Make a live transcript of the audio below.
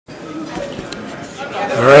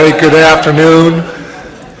All right, good afternoon.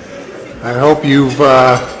 I hope you've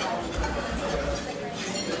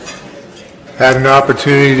had an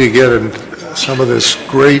opportunity to get some of this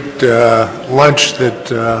great lunch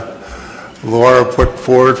that Laura put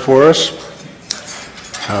forward for us.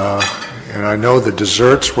 And I know the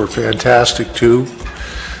desserts were fantastic too.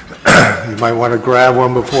 You might want to grab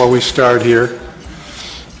one before we start here.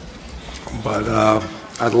 But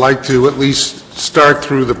I'd like to at least start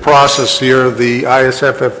through the process here of the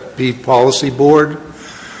ISFMP Policy Board.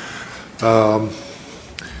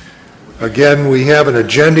 Again, we have an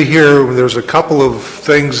agenda here. There's a couple of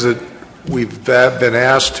things that we've been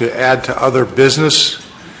asked to add to other business.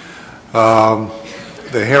 The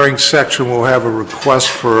hearing section will have a request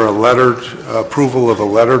for a letter, approval of a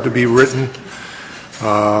letter to be written.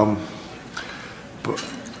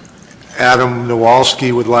 Adam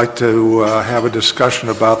Nowalski would like to have a discussion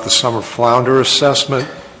about the summer flounder assessment,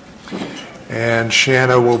 and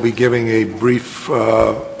Shanna will be giving a brief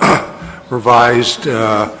revised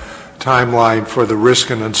timeline for the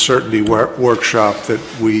risk and uncertainty workshop that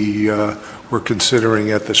we were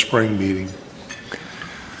considering at the spring meeting.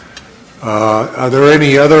 Are there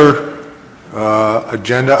any other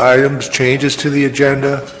agenda items, changes to the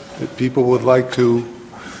agenda that people would like to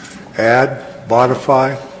add,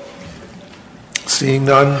 modify? Seeing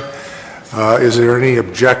none, is there any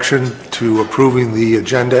objection to approving the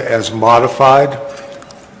agenda as modified?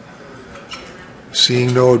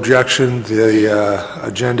 Seeing no objection, the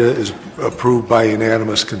agenda is approved by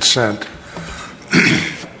unanimous consent.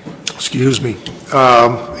 Excuse me.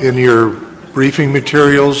 In your briefing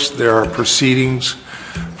materials, there are proceedings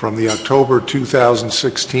from the October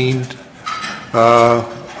 2016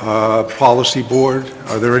 Policy Board.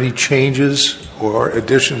 Are there any changes or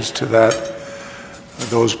additions to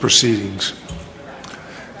those proceedings?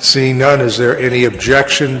 Seeing none, is there any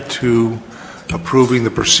objection to approving the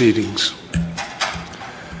proceedings?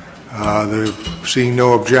 Seeing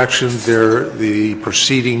no objection, the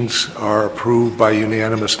proceedings are approved by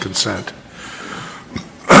unanimous consent.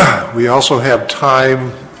 We also have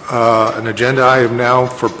time, an agenda item now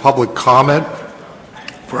for public comment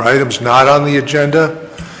for items not on the agenda.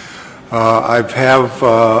 I have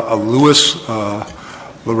a Louis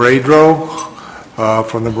Laredro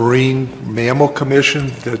from the Marine Mammal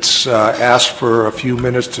Commission that's asked for a few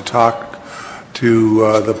minutes to talk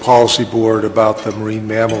to the Policy Board about the Marine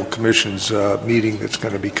Mammal Commission's meeting that's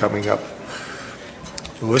going to be coming up.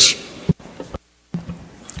 Louis?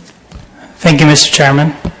 Thank you, Mr.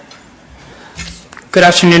 Chairman. Good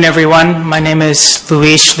afternoon, everyone. My name is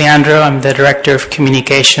Luis Leandro. I'm the Director of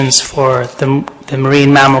Communications for the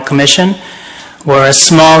Marine Mammal Commission. We're a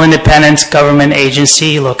small independent government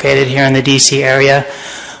agency located here in the DC area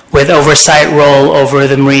with oversight role over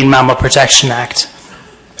the Marine Mammal Protection Act.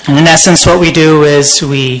 And in essence, what we do is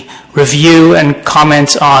we review and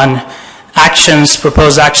comment on actions,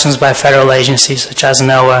 proposed actions by federal agencies such as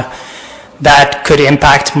NOAA that could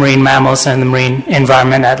impact marine mammals and the marine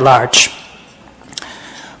environment at large.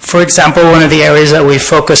 For example, one of the areas that we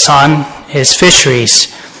focus on is fisheries.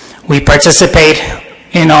 We participate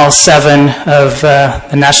in all 7 of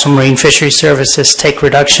the National Marine Fisheries Service's take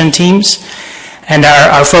reduction teams, and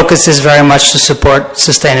our focus is very much to support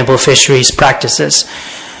sustainable fisheries practices.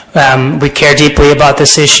 We care deeply about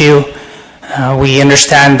this issue. We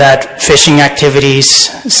understand that fishing activities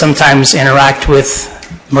sometimes interact with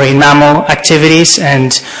marine mammal activities,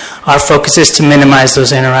 and our focus is to minimize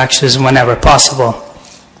those interactions whenever possible.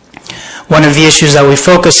 One of the issues that we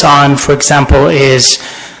focus on, for example, is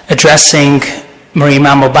addressing marine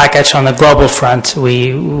mammal bycatch on the global front.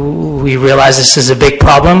 We realize this is a big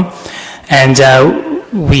problem, and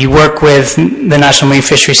we work with the National Marine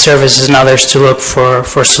Fisheries Services and others to look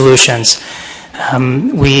for solutions.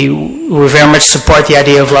 We very much support the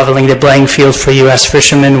idea of leveling the playing field for U.S.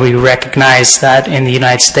 fishermen. We recognize that in the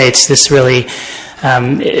United States, this really,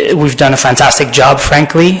 we've done a fantastic job,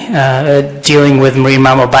 frankly, dealing with marine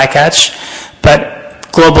mammal bycatch, but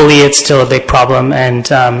globally it's still a big problem,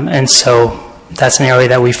 and so that's an area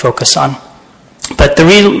that we focus on. But the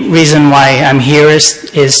real reason why I'm here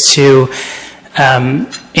is to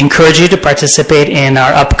encourage you to participate in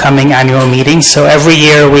our upcoming annual meeting. So every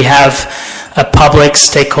year we have a public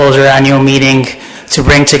stakeholder annual meeting to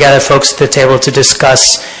bring together folks at the table to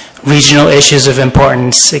discuss regional issues of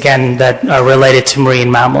importance, again, that are related to marine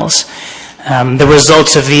mammals. The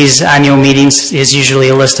results of these annual meetings is usually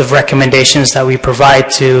a list of recommendations that we provide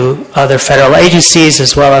to other federal agencies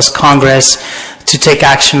as well as Congress to take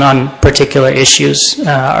action on particular issues.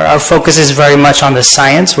 Our focus is very much on the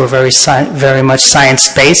science. We're very much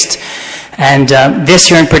science-based. And this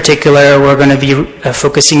year in particular, we're going to be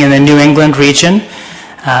focusing in the New England region.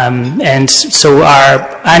 And so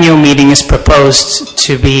our annual meeting is proposed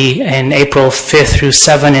to be in April 5th through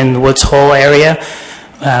 7th in the Woods Hole area.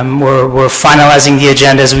 We're finalizing the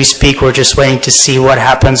agenda as we speak. We're just waiting to see what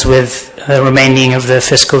happens with the remaining of the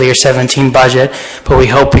fiscal year 17 budget, but we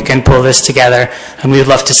hope we can pull this together, and we'd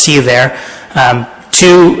love to see you there.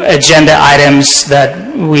 Two agenda items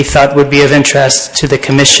that we thought would be of interest to the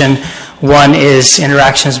Commission. One is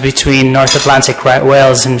interactions between North Atlantic right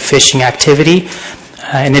whales and fishing activity.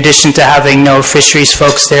 In addition to having no fisheries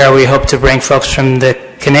folks there, we hope to bring folks from the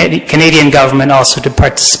Canadian government also to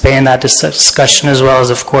participate in that discussion, as well as,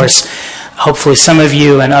 of course, hopefully some of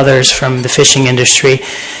you and others from the fishing industry.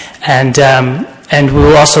 And we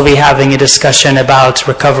will also be having a discussion about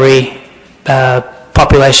recovery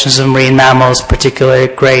populations of marine mammals, particularly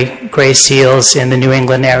gray seals in the New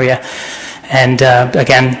England area. And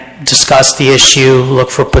again, discuss the issue,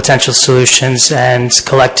 look for potential solutions, and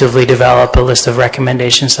collectively develop a list of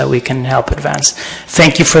recommendations that we can help advance.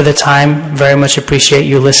 Thank you for the time. Very much appreciate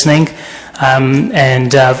you listening.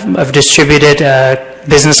 I've distributed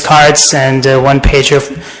business cards and one pager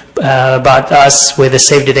about us with the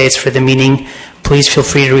save the dates for the meeting. Please feel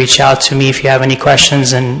free to reach out to me if you have any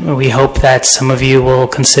questions, and we hope that some of you will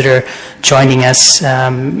consider joining us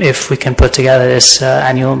if we can put together this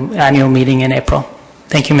annual meeting in April.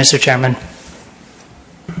 Thank you, Mr. Chairman.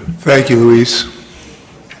 Thank you, Luis.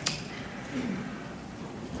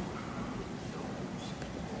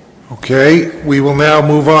 Okay, we will now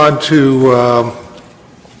move on to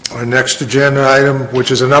our next agenda item,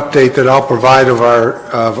 which is an update that I'll provide of our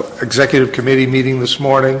executive committee meeting this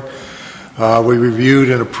morning. We reviewed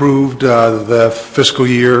and approved the fiscal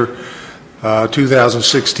year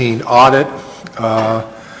 2016 audit.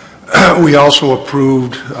 We also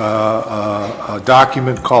approved a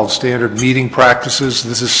document called Standard Meeting Practices.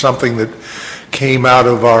 This is something that came out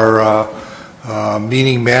of our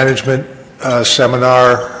meeting management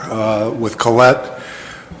seminar with Colette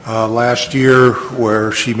last year,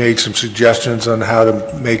 where she made some suggestions on how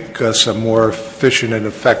to make us a more efficient and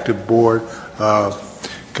effective board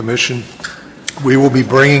commission. We will be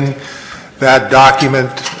bringing that document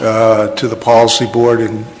to the policy board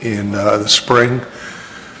in the spring.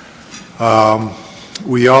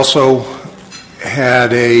 We also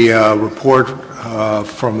had a report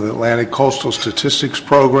from the Atlantic Coastal Statistics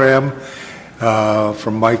Program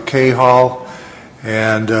from Mike Cahall,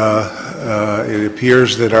 and it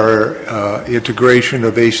appears that our integration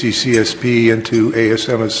of ACCSP into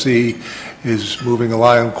ASMFC is moving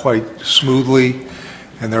along quite smoothly,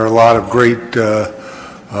 and there are a lot of great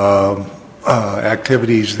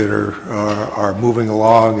activities that are moving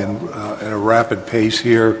along at a rapid pace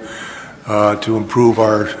here to improve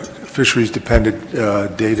our fisheries-dependent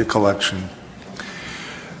data collection.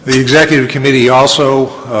 The Executive Committee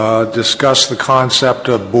also discussed the concept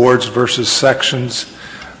of boards versus sections.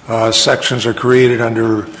 Sections are created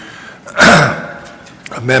under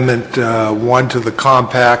Amendment 1 to the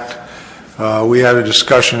Compact. We had a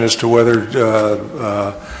discussion as to whether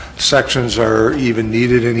sections are even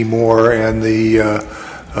needed anymore, and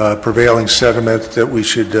the prevailing sentiment that we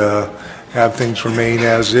should have things remain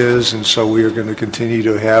as is, and so we are going to continue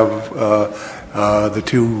to have the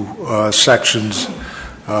two sections,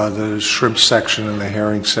 the shrimp section and the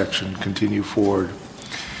herring section, continue forward.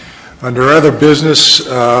 Under other business,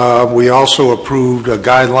 we also approved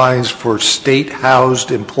guidelines for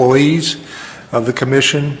state-housed employees of the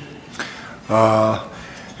Commission.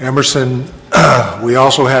 Emerson, we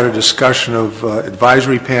also had a discussion of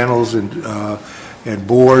advisory panels and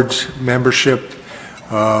boards membership.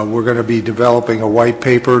 We're going to be developing a white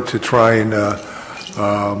paper to try and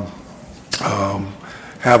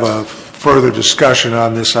have a further discussion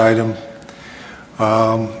on this item.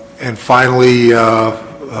 And finally,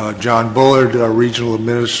 John Bullard, our regional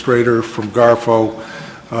administrator from Garfo,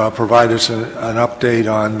 provided us an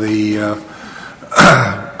update on the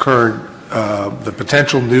current, the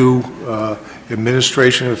potential new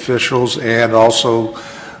administration officials, and also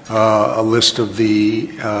a list of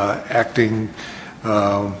the acting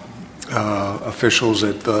officials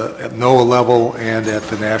at NOAA level and at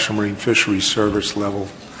the National Marine Fisheries Service level.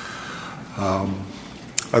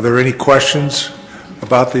 Are there any questions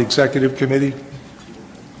about the Executive Committee?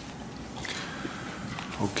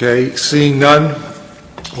 Okay, seeing none,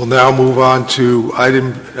 we'll now move on to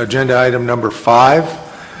agenda item number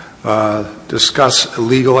 5, discuss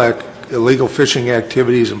illegal fishing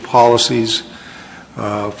activities and policies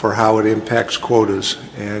for how it impacts quotas.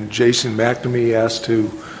 And Jason McNamee asked to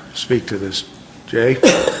speak to this. Jay?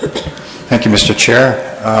 Thank you, Mr. Chair.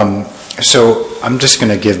 So I'm just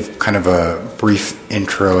going to give kind of a brief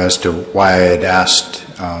intro as to why I had asked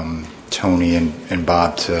Tony and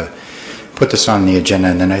Bob to put this on the agenda,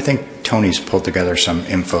 and then I think Tony's pulled together some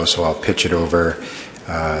info, so I'll pitch it over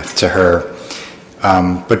to her.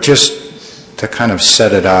 But just to kind of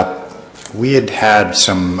set it up, we had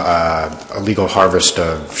some illegal harvest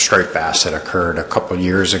of striped bass that occurred a couple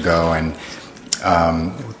years ago, and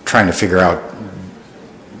trying to figure out,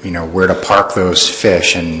 where to park those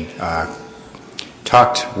fish, and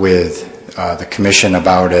talked with the commission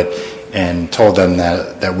about it and told them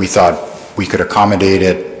that we thought we could accommodate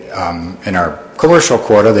it in our commercial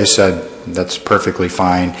quota. They said that's perfectly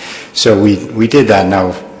fine. So we did that.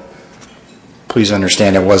 Now, please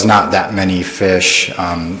understand, it was not that many fish,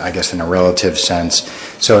 I guess in a relative sense.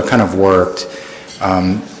 So it kind of worked.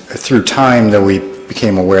 Through time, though, we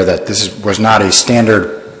became aware that this was not a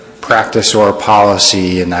standard practice or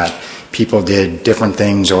policy, and that people did different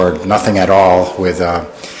things or nothing at all with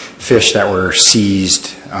fish that were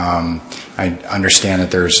seized. I understand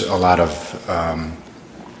that there's a lot of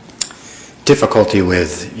difficulty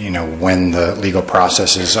with, when the legal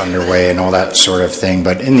process is underway and all that sort of thing.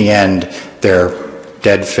 But in the end, they're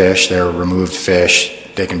dead fish, they're removed fish,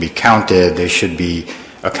 they can be counted, they should be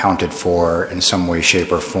accounted for in some way,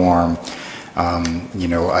 shape, or form.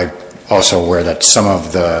 I also aware that some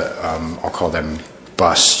of the, I'll call them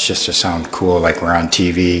busts, just to sound cool, like we're on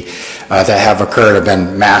TV, that have occurred have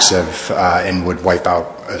been massive and would wipe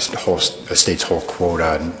out a state's whole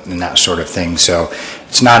quota and that sort of thing. So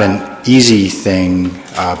it's not an easy thing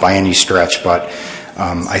by any stretch, but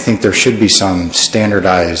I think there should be some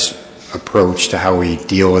standardized approach to how we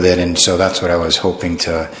deal with it, and so that's what I was hoping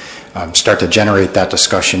to start to generate that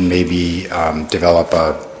discussion, maybe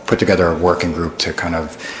put together a working group to kind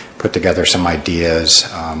of put together some ideas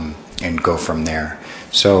and go from there.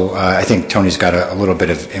 So I think Tony's got a little bit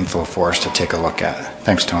of info for us to take a look at.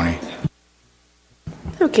 Thanks, Tony.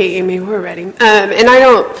 Okay, Amy, we're ready.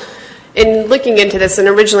 In looking into this, and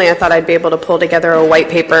originally I thought I'd be able to pull together a white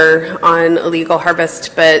paper on illegal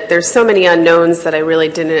harvest, but there's so many unknowns that I really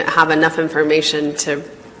didn't have enough information to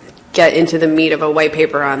get into the meat of a white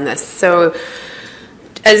paper on this. So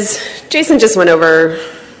as Jason just went over,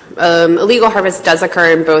 illegal harvest does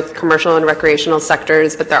occur in both commercial and recreational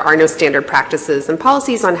sectors, but there are no standard practices and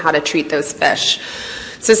policies on how to treat those fish.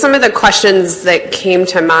 So some of the questions that came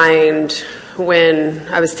to mind when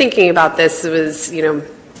I was thinking about this was,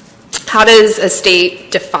 how does a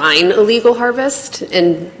state define illegal harvest,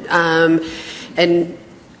 and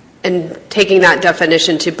taking that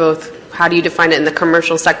definition to both, how do you define it in the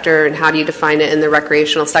commercial sector and how do you define it in the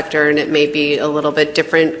recreational sector? And it may be a little bit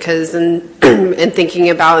different because in thinking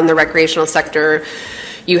about in the recreational sector,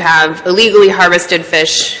 you have illegally harvested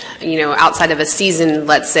fish, outside of a season,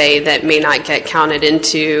 let's say, that may not get counted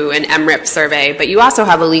into an MRIP survey, but you also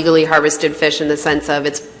have illegally harvested fish in the sense of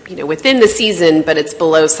it's, within the season, but it's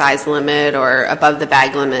below size limit or above the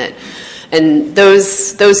bag limit. And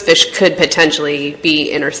those fish could potentially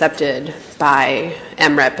be intercepted by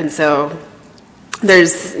MRIP. And so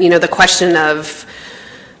there's, the question of,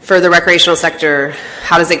 for the recreational sector,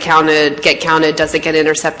 how does it get counted? Does it get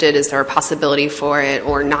intercepted? Is there a possibility for it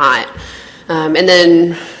or not? And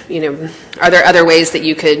then, are there other ways that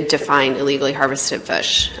you could define illegally harvested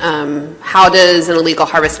fish? How does an illegal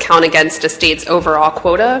harvest count against a state's overall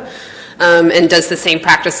quota? And does the same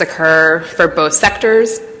practice occur for both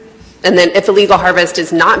sectors? And then if illegal harvest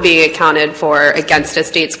is not being accounted for against a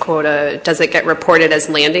state's quota, does it get reported as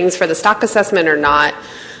landings for the stock assessment or not?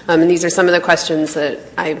 And these are some of the questions that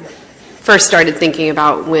I first started thinking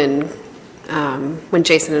about when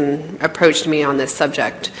Jason approached me on this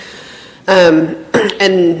subject.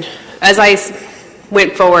 And as I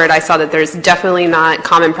went forward, I saw that there's definitely not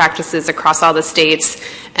common practices across all the states,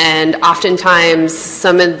 and oftentimes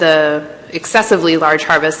some of the excessively large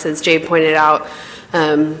harvests, as Jay pointed out,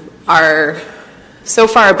 are so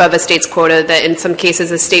far above a state's quota that in some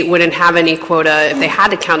cases a state wouldn't have any quota if they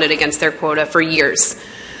had to count it against their quota for years.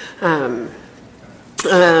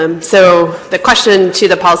 So the question to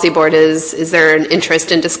the policy board is there an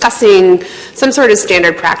interest in discussing some sort of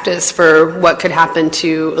standard practice for what could happen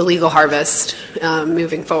to illegal harvest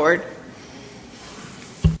moving forward?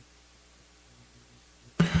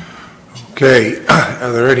 Okay,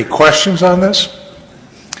 are there any questions on this?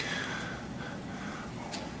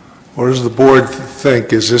 What does the board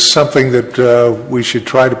think? Is this something that we should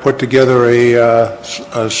try to put together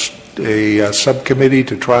a subcommittee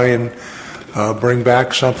to try and bring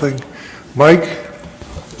back something? Mike?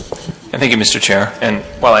 Thank you, Mr. Chair. And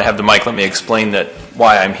while I have the mic, let me explain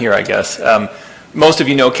why I'm here, I guess. Most of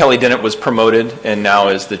you know Kelly Dennett was promoted and now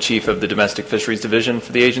is the chief of the Domestic Fisheries Division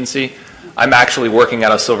for the agency. I'm actually working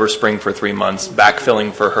out of Silver Spring for 3 months,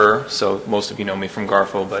 backfilling for her. So most of you know me from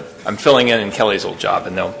Garfield, but I'm filling in Kelly's old job,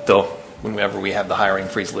 and they'll, whenever we have the hiring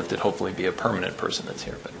freeze lifted, hopefully be a permanent person that's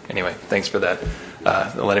here. But anyway, thanks for that,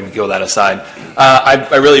 letting me go that aside.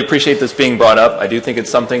 I really appreciate this being brought up. I do think it's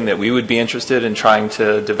something that we would be interested in trying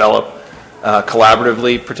to develop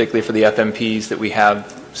collaboratively, particularly for the FMPs that we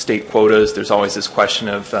have state quotas. There's always this question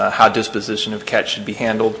of how disposition of catch should be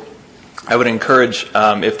handled. I would encourage,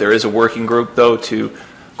 if there is a working group, though, to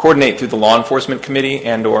coordinate through the Law Enforcement Committee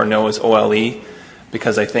and or NOAA's OLE,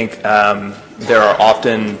 because I think there are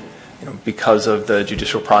often, because of the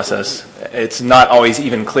judicial process, it's not always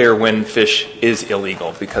even clear when fish is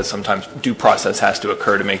illegal, because sometimes due process has to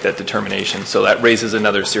occur to make that determination. So that raises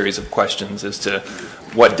another series of questions as to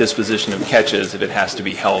what disposition of catch is if it has to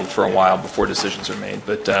be held for a while before decisions are made.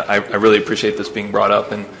 But I really appreciate this being brought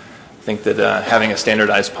up, and think that having a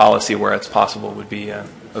standardized policy where it's possible would be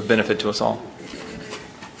of benefit to us all.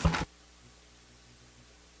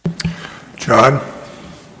 John?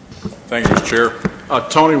 Thank you, Mr. Chair.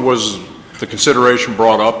 Tony, was the consideration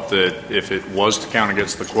brought up that if it was to count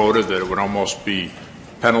against the quota, that it would almost be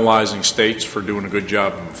penalizing states for doing a good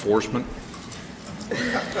job of enforcement?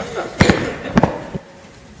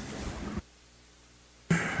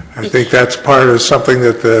 I think that's part of something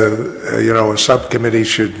that a subcommittee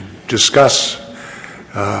should discuss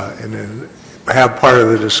and then have part of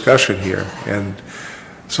the discussion here. And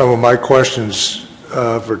some of my questions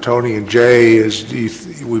for Tony and Jay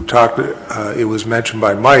is, we've talked, it was mentioned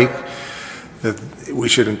by Mike that we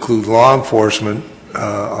should include law enforcement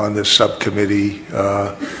on this subcommittee.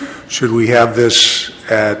 Should we have this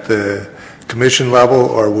at the commission level,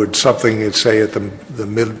 or would something, say, at the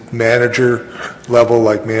mid-manager level,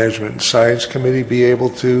 like Management and Science Committee, be able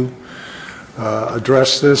to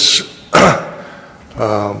address this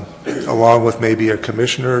along with maybe a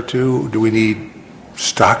commissioner or two? Do we need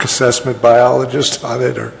stock assessment biologists on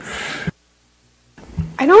it? Or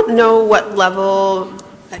I don't know what level,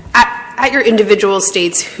 at your individual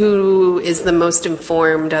states, who is the most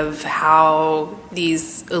informed of how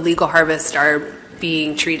these illegal harvests are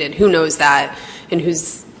being treated? Who knows that, and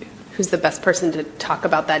who's the best person to talk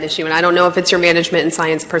about that issue? And I don't know if it's your management and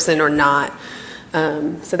science person or not.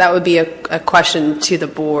 So that would be a question to the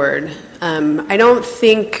board. I don't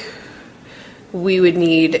think we would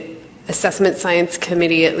need assessment science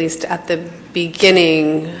committee, at least at the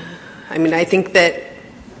beginning. I mean, I think that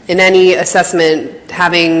in any assessment,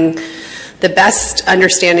 having the best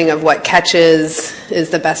understanding of what catch is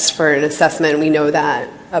the best for an assessment. We know that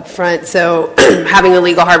up front. So having a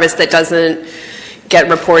legal harvest that doesn't get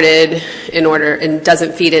reported in order and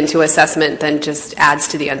doesn't feed into assessment then just adds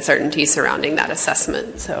to the uncertainty surrounding that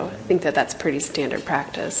assessment. So I think that that's pretty standard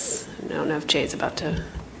practice. I don't know if Jay's about to.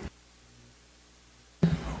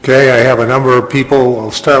 Okay, I have a number of people. I'll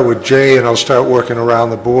start with Jay, and I'll start working around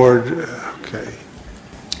the board. Okay.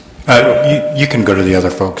 You can go to the other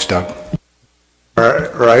folks, Doug. All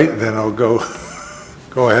right, then I'll go.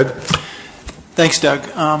 Go ahead. Thanks, Doug.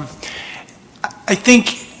 I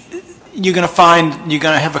think you're going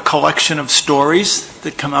to have a collection of stories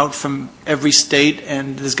that come out from every state,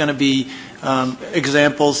 and there's going to be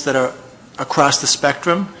examples that are across the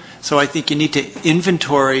spectrum. So I think you need to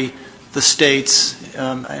inventory the states,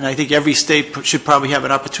 and I think every state should probably have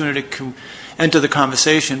an opportunity to enter the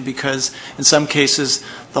conversation, because in some cases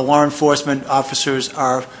the law enforcement officers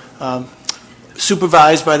are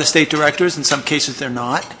supervised by the state directors. In some cases they're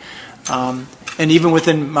not. And even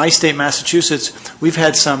within my state, Massachusetts, we've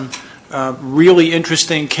had some really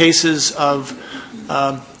interesting cases of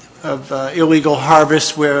illegal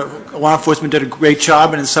harvests where law enforcement did a great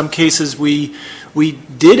job, and in some cases we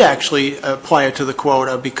did actually apply it to the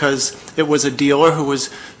quota because it was a dealer who was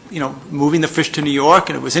moving the fish to New York,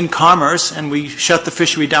 and it was in commerce, and we shut the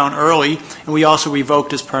fishery down early, and we also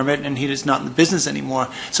revoked his permit, and he is not in the business anymore.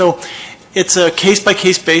 So it's a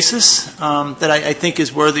case-by-case basis that I think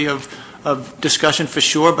is worthy of discussion for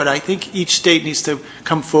sure, but I think each state needs to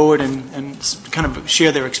come forward and kind of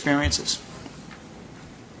share their experiences.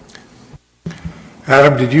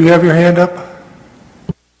 Adam, did you have your hand up?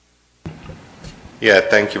 Yeah,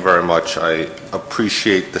 thank you very much. I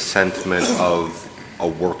appreciate the sentiment of a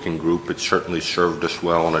working group. It certainly served us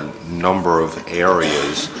well in a number of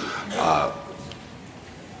areas.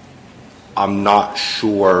 I'm not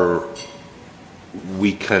sure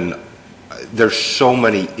we can. There's so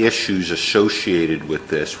many issues associated with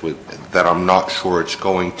this that I'm not sure it's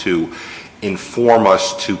going to inform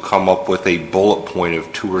us to come up with a bullet point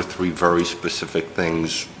of 2 or 3 very specific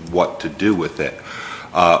things what to do with it.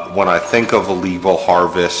 When I think of illegal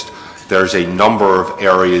harvest, there's a number of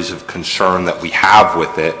areas of concern that we have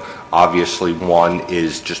with it. Obviously, one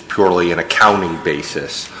is just purely an accounting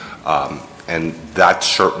basis, and that's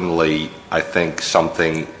certainly, I think,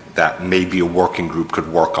 something that maybe a working group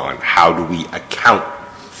could work on. How do we account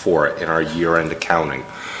for it in our year-end accounting?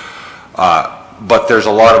 But there's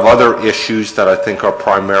a lot of other issues that I think are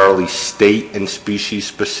primarily state and species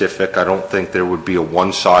specific. I don't think there would be a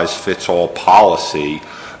one-size-fits-all policy,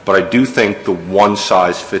 but I do think the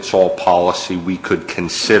one-size-fits-all policy we could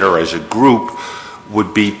consider as a group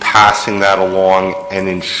would be passing that along and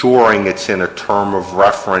ensuring it's in a term of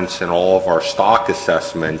reference in all of our stock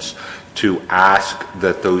assessments to ask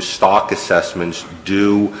that those stock assessments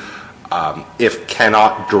do, if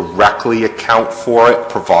cannot directly account for it,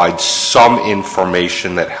 provide some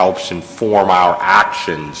information that helps inform our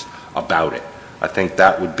actions about it. I think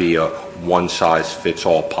that would be a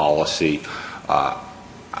one-size-fits-all policy.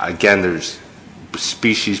 Again, there's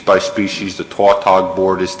species by species. The Tautog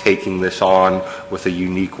Board is taking this on with a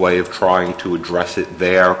unique way of trying to address it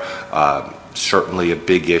there. Certainly a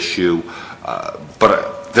big issue.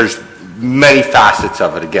 But there's many facets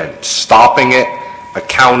of it. Again, stopping it,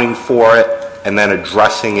 accounting for it, and then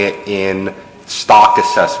addressing it in stock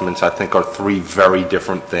assessments, I think, are three very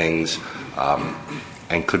different things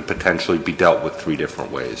and could potentially be dealt with three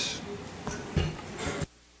different ways.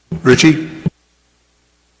 Richie?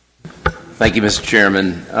 Thank you, Mr.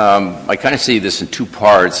 Chairman. I kind of see this in two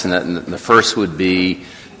parts, and the first would be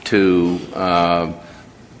to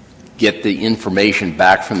get the information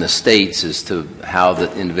back from the states as to how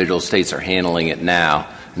the individual states are handling it now.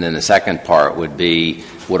 And then the second part would be,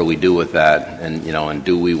 what do we do with that? And, and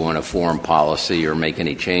do we want to form policy or make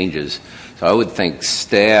any changes? So I would think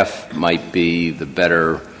staff might be the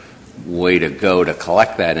better way to go to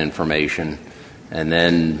collect that information and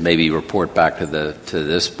then maybe report back to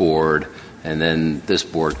this board, and then this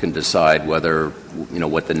board can decide whether,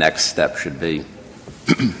 what the next step should be.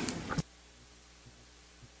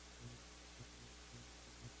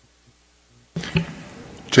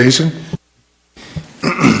 Jason?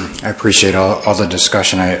 I appreciate all the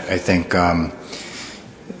discussion. I think,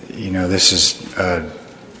 this is a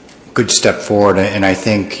good step forward, and I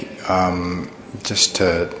think just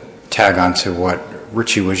to tag on to what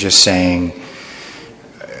Richie was just saying,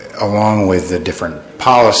 along with the different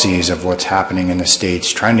policies of what's happening in the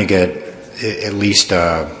states, trying to get at least,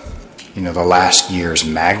 the last year's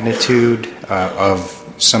magnitude of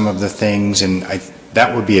some of the things, and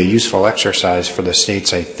that would be a useful exercise for the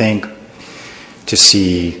states, I think, to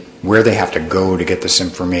see where they have to go to get this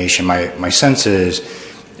information. My sense is,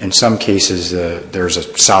 in some cases, there's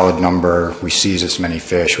a solid number. We seize this many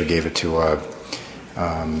fish. We gave it to a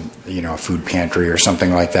food pantry or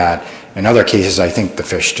something like that. In other cases, I think the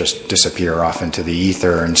fish just disappear off into the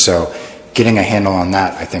ether, and so getting a handle on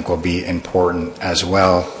that, I think, will be important as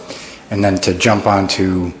well. And then to jump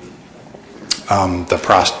onto the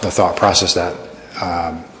thought process that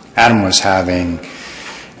Adam was having,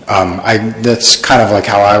 that's kind of like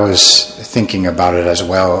how I was thinking about it as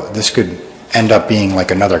well. This could end up being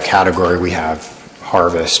like another category. We have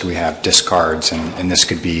harvest, we have discards, and this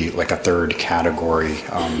could be like a third category,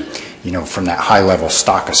 from that high-level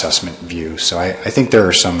stock assessment view. So I think there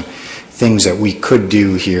are some things that we could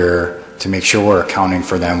do here to make sure we're accounting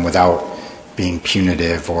for them without being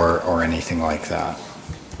punitive or anything like that.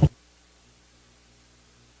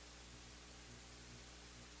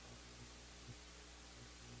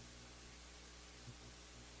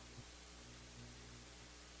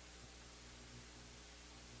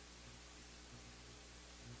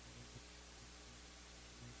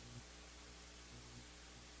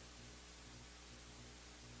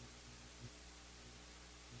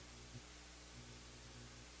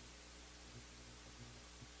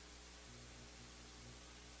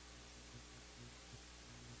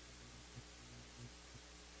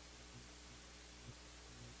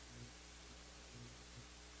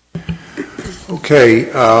 Okay,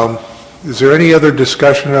 is there any other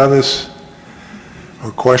discussion on this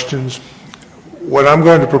or questions? What I'm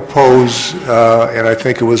going to propose, and I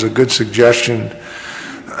think it was a good suggestion,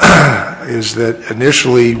 is that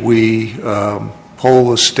initially we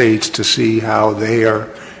poll the states to see how they are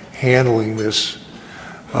handling this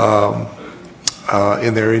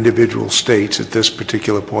in their individual states at this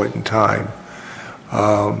particular point in time.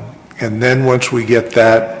 And then once we get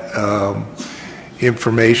that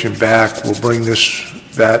information back, we'll bring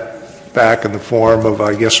that back in the form of,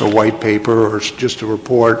 I guess, a white paper or just a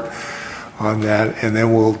report on that, and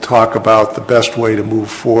then we'll talk about the best way to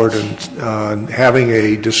move forward and having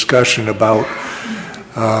a discussion about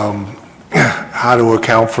how to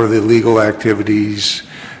account for the illegal activities,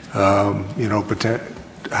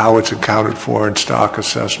 how it's accounted for in stock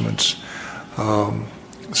assessments.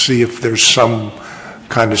 see if there's some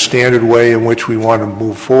kind of standard way in which we want to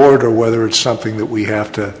move forward, or whether it's something that we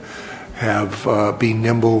have to be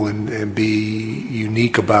nimble and be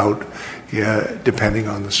unique about, depending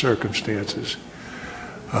on the circumstances.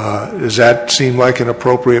 Does that seem like an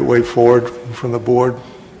appropriate way forward from the board?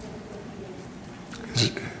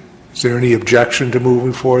 Is there any objection to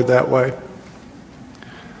moving forward that way?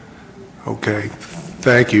 Okay,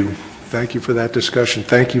 thank you. Thank you for that discussion.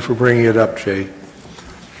 Thank you for bringing it up, Jay.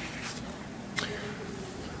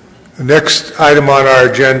 The next item on our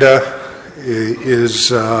agenda is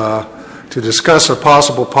to discuss a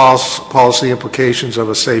possible policy implications of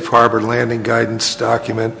a safe harbor landing guidance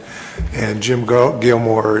document, and Jim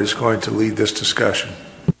Gilmore is going to lead this discussion.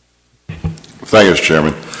 Thank you, Mr.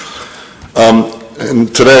 Chairman.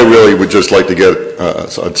 And today I really would just like to get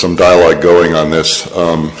some dialogue going on this,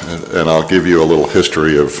 and I'll give you a little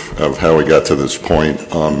history of how we got to this point.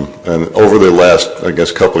 And over the last, I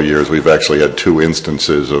guess, couple of years, we've actually had 2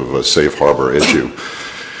 instances of a safe harbor issue.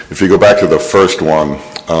 If you go back to the first one,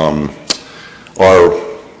 our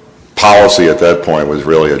policy at that point was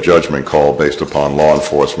really a judgment call based upon law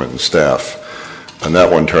enforcement and staff. And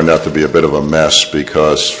that one turned out to be a bit of a mess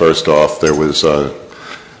because, first off, there was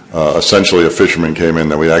essentially a fisherman came in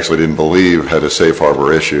that we actually didn't believe had a safe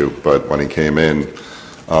harbor issue, but when he came in,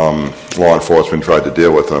 law enforcement tried to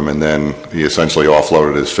deal with him, and then he essentially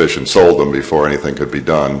offloaded his fish and sold them before anything could be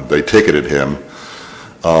done. They ticketed him,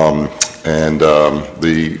 and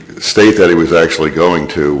the state that he was actually going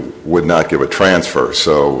to would not give a transfer,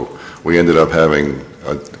 so we ended up having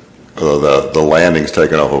the landings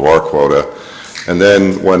taken off of our quota. And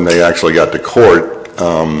then when they actually got to court,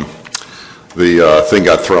 the thing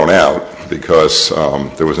got thrown out because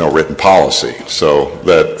there was no written policy. So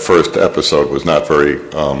that first episode was not very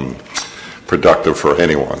productive for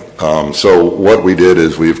anyone. So what we did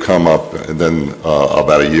is we've come up, and then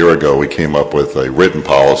about a year ago we came up with a written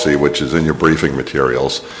policy, which is in your briefing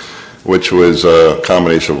materials, which was a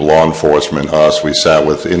combination of law enforcement, us. We sat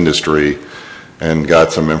with industry and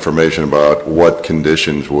got some information about what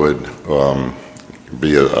conditions would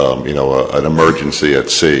be an emergency at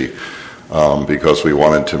sea. Because we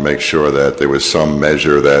wanted to make sure that there was some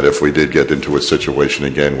measure that if we did get into a situation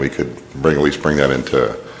again, we could at least bring that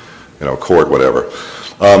into, court, whatever.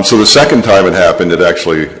 So the second time it happened,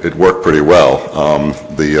 it worked pretty well.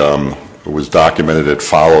 It was documented. It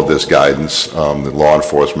followed this guidance. The law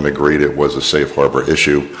enforcement agreed it was a safe harbor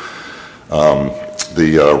issue.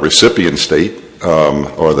 The recipient state,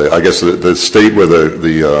 the state where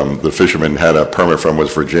the fisherman had a permit from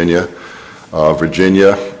was Virginia.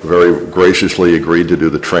 Virginia very graciously agreed to do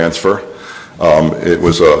the transfer. It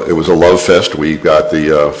was a love fest. We got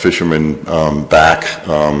the fisherman back.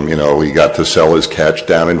 He got to sell his catch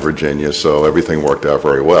down in Virginia, so everything worked out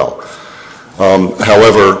very well.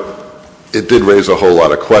 However, it did raise a whole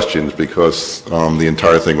lot of questions because the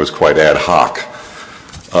entire thing was quite ad hoc.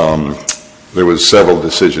 There was several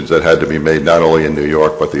decisions that had to be made, not only in New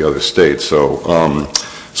York but the other states.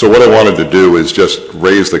 So what I wanted to do is just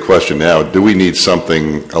raise the question now, do we need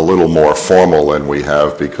something a little more formal than we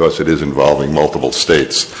have, because it is involving multiple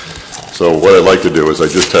states? So what I'd like to do is I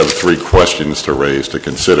just have 3 questions to raise to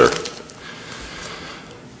consider.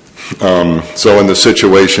 So in the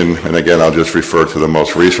situation, and again I'll just refer to the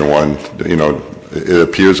most recent one, it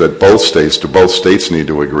appears that both states need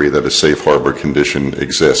to agree that a safe harbor condition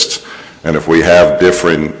exists. And if we have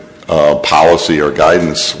different policy or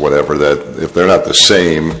guidance, whatever, that if they're not the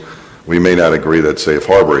same, we may not agree that safe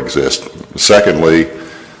harbor exists. Secondly,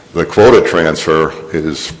 the quota transfer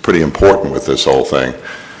is pretty important with this whole thing.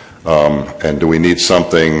 And do we need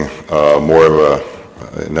something more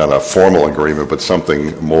of not a formal agreement, but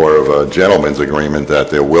something more of a gentleman's agreement that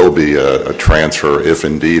there will be a transfer if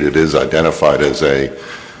indeed it is identified as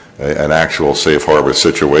an actual safe harbor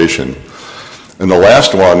situation? And the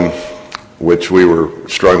last one, which we were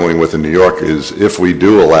struggling with in New York, is if we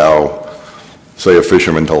do allow, say, a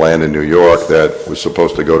fisherman to land in New York that was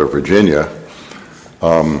supposed to go to Virginia,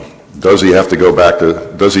 does he have to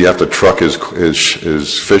truck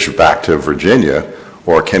his fish back to Virginia,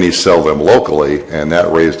 or can he sell them locally? And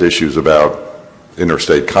that raised issues about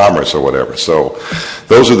interstate commerce or whatever. So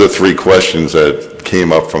those are the 3 questions that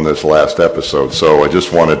came up from this last episode. So I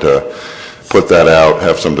just wanted to put that out,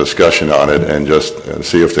 have some discussion on it, and just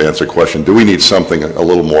see if to answer the question, do we need something a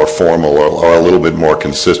little more formal or a little bit more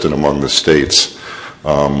consistent among the states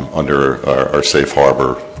under our safe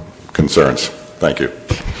harbor concerns? Thank you.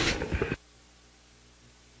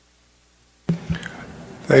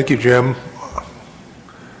 Thank you, Jim.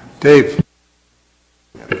 Dave.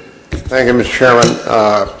 Thank you, Mr. Chairman.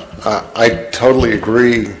 I totally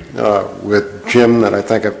agree with Jim that I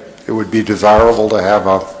think it would be desirable to have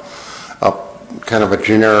a kind of a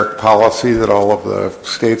generic policy that all of the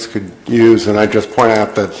states could use. And I just point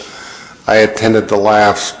out that I attended the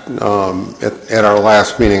last, at our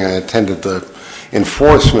last meeting, I attended the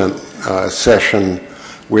enforcement session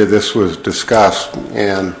where this was discussed.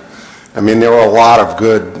 And I mean, there were a lot of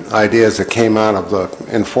good ideas that came out of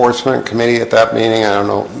the enforcement committee at that meeting. I don't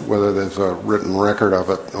know whether there's a written record of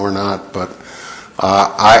it or not, but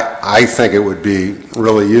I think it would be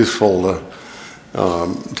really useful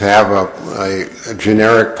to have a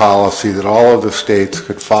generic policy that all of the states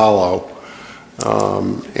could follow.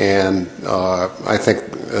 And I think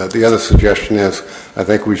the other suggestion is I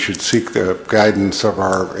think we should seek the guidance of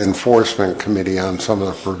our enforcement committee on some of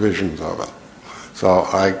the provisions of it. So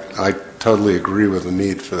I totally agree with the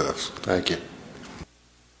need for this. Thank you.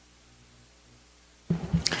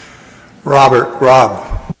 Rob.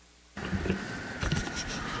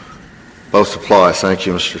 Both apply. Thank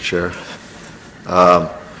you, Mr. Chair.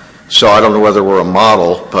 So I don't know whether we're a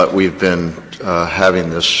model, but we've been having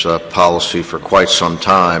this policy for quite some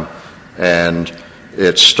time, and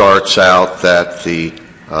it starts out that the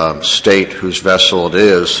state whose vessel it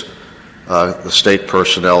is, the state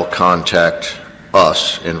personnel contact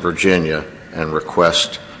us in Virginia and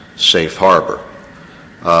request safe harbor.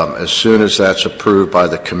 As soon as that's approved by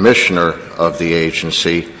the commissioner of the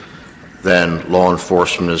agency, then law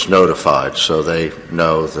enforcement is notified, so they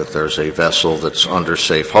know that there's a vessel that's under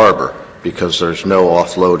safe harbor because there's no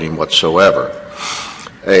offloading whatsoever.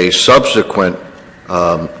 A subsequent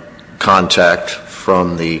contact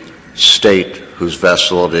from the state whose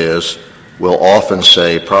vessel it is will often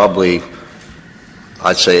say, probably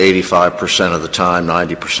I'd say 85% of the time,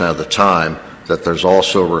 90% of the time, that there's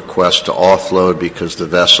also a request to offload because the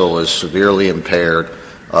vessel is severely impaired,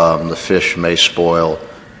 the fish may spoil,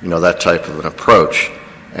 that type of an approach.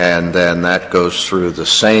 And then that goes through the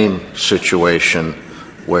same situation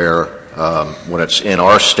where, when it's in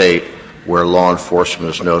our state, where law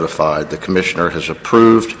enforcement is notified. The commissioner has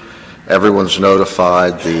approved, everyone's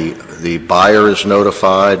notified, the buyer is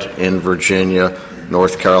notified in Virginia.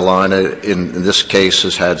 North Carolina, in this case,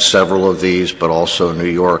 has had several of these, but also New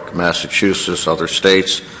York, Massachusetts, other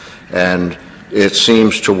states, and it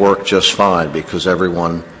seems to work just fine because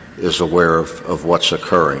everyone is aware of what's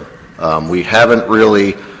occurring. We haven't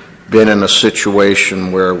really been in a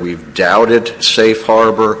situation where we've doubted safe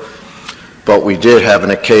harbor, but we did have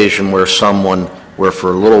an occasion where where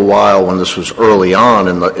for a little while when this was early on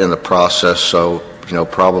in the process, so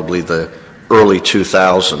probably the early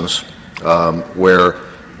 2000s, where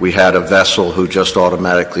we had a vessel who just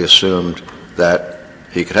automatically assumed that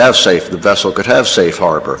the vessel could have safe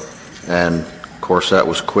harbor. And of course that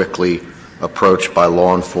was quickly approached by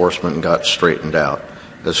law enforcement and got straightened out.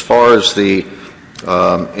 As far as the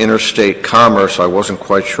interstate commerce, I wasn't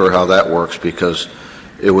quite sure how that works because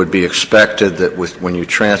it would be expected that when you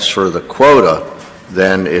transfer the quota,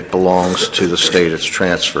 then it belongs to the state it's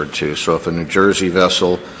transferred to. So if a New Jersey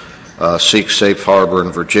vessel seeks safe harbor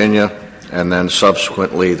in Virginia, and then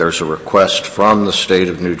subsequently there's a request from the state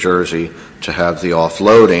of New Jersey to have the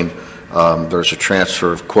offloading, there's a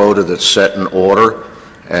transfer of quota that's set in order,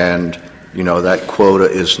 and that quota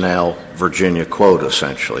is now Virginia quota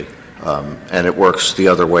essentially. And it works the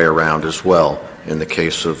other way around as well in the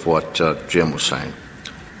case of what Jim was saying.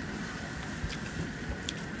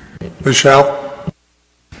 Michelle?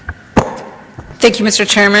 Thank you, Mr.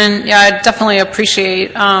 Chairman. Yeah, I definitely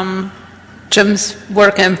appreciate Jim's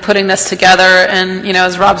work in putting this together. And,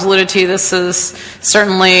 as Rob's alluded to, this is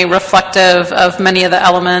certainly reflective of many of the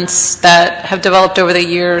elements that have developed over the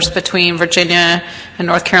years between Virginia and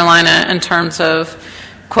North Carolina in terms of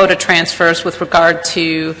quota transfers with regard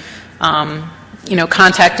to,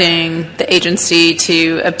 contacting the agency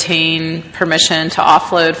to obtain permission to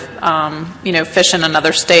offload, fish in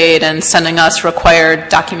another state and sending us required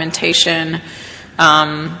documentation.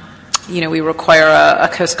 We require a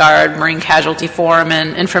Coast Guard Marine Casualty Form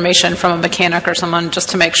and information from a mechanic or someone just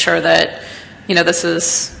to make sure that,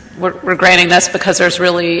 we're granting this because there's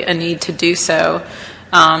really a need to do so.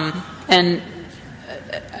 And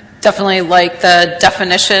definitely like the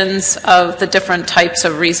definitions of the different types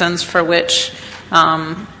of reasons for which,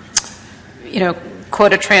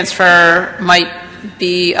 quota transfer might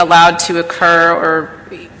be allowed to occur or,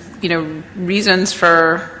 reasons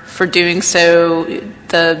for doing so,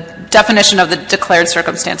 the definition of the declared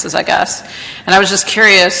circumstances, I guess. And I was just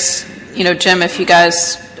curious, Jim, if you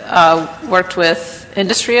guys worked with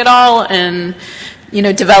industry at all and,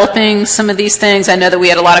 developing some of these things. I know that we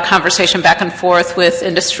had a lot of conversation back and forth with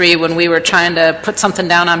industry when we were trying to put something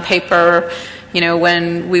down on paper,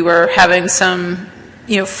 when we were having some,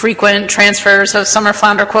 frequent transfers of summer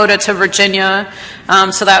flounder quota to Virginia.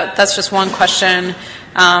 So that's just one question.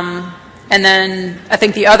 And then I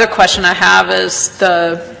think the other question I have is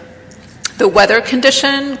the weather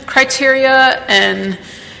condition criteria, and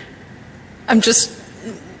I'm just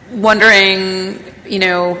wondering,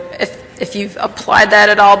 if you've applied that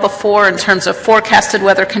at all before in terms of forecasted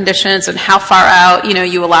weather conditions and how far out,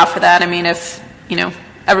 you allow for that. I mean, if,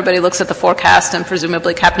 everybody looks at the forecast and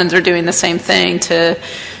presumably captains are doing the same thing to,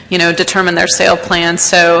 determine their sail plans.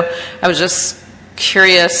 So I was just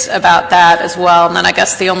curious about that as well. And then I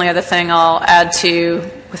guess the only other thing I'll add to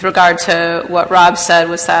with regard to what Rob said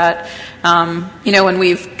was that, when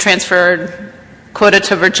we've transferred quota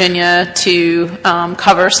to Virginia to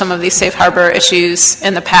cover some of these safe harbor issues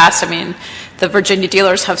in the past, I mean, the Virginia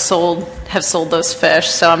dealers have sold those fish,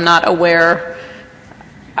 so I'm not aware.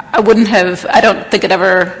 I don't think it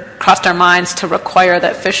ever crossed our minds to require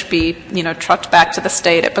that fish be, trucked back to the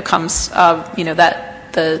state. It becomes,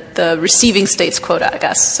 that the receiving state's quota, I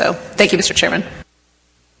guess. So thank you, Mr. Chairman.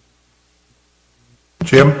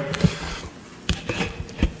 Jim?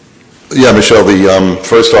 Yeah, Michelle,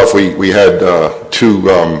 first off, we had two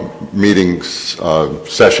meetings,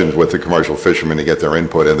 sessions with the commercial fishermen to get their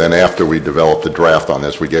input, and then after we developed the draft on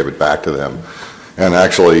this, we gave it back to them. And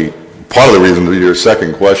actually, part of the reason to your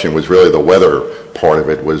second question was really the weather part of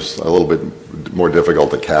it was a little bit more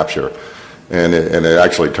difficult to capture. And it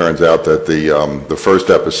actually turns out that the first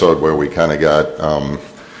episode where we kind of got,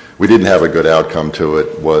 we didn't have a good outcome to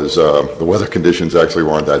it was the weather conditions actually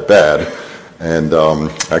weren't that bad. And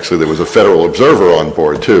actually there was a federal observer on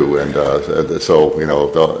board too. And so,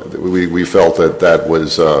 we felt that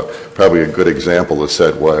was probably a good example that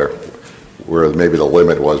said where maybe the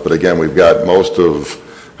limit was. But again, we've got most of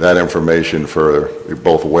that information for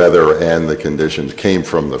both weather and the conditions came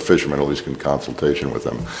from the fishermen, at least in consultation with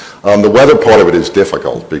them. The weather part of it is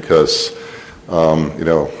difficult because,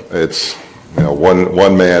 it's,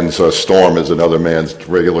 one man's storm is another man's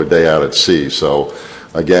regular day out at sea. So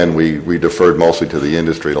again, we deferred mostly to the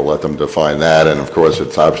industry to let them define that. And of course,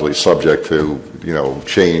 it's obviously subject to,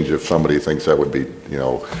 change if somebody thinks that would be,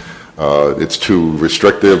 it's too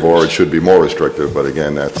restrictive or it should be more restrictive. But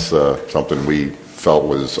again, that's something we felt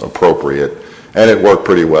was appropriate, and it worked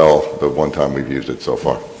pretty well the one time we've used it so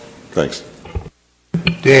far. Thanks.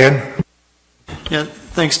 Dan? Yeah,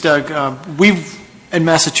 thanks, Doug. We've, in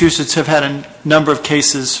Massachusetts, have had a number of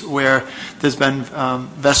cases where there's been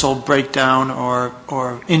vessel breakdown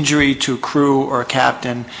or injury to crew or a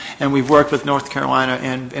captain, and we've worked with North Carolina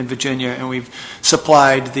and Virginia, and we've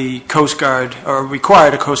supplied the Coast Guard or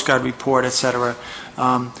required a Coast Guard report, et cetera,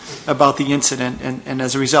 about the incident, and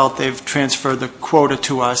as a result, they've transferred the quota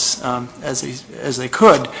to us as they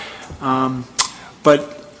could.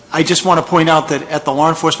 But I just want to point out that at the law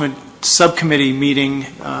enforcement subcommittee meeting,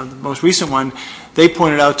 the most recent one, they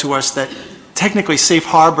pointed out to us that technically safe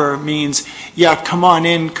harbor means, yeah, come on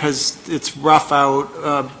in because it's rough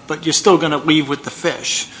out, but you're still going to leave with the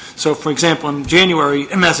fish. So, for example, in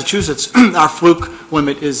January in Massachusetts, our fluke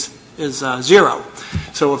limit is 0.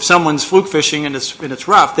 So if someone's fluke fishing and it's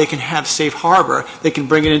rough, they can have safe harbor. They can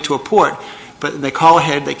bring it into a port, but they call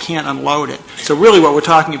ahead. They can't unload it. So really, what we're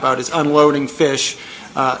talking about is unloading fish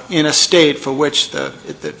in a state for which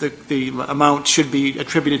the amount should be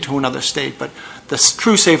attributed to another state. But the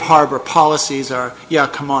true safe harbor policies are, yeah,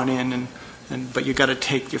 come on in, but you got to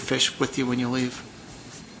take your fish with you when you leave.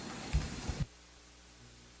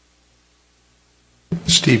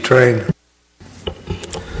 Steve Train.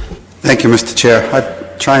 Thank you, Mr. Chair.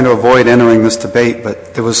 I'm trying to avoid entering this debate,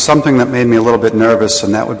 but there was something that made me a little bit nervous,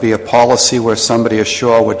 and that would be a policy where somebody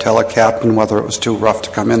ashore would tell a captain whether it was too rough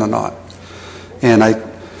to come in or not. And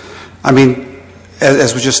I mean,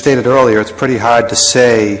 as was just stated earlier, it's pretty hard to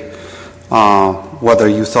say whether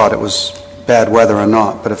you thought it was bad weather or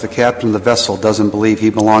not. But if the captain of the vessel doesn't believe he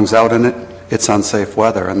belongs out in it, it's unsafe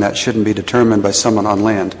weather, and that shouldn't be determined by someone on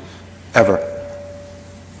land, ever.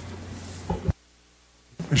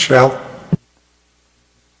 Michelle?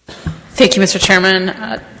 Thank you, Mr. Chairman.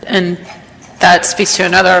 And that speaks to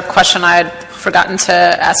another question I had forgotten to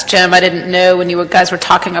ask Jim. I didn't know when you guys were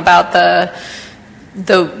talking about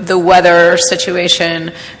the weather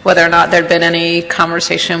situation, whether or not there'd been any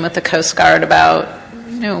conversation with the Coast Guard about,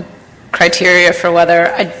 criteria for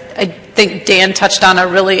weather. I think Dan touched on a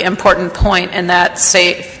really important point in that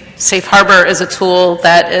safe harbor is a tool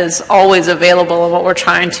that is always available, and what we're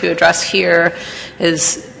trying to address here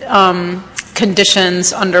is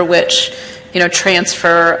conditions under which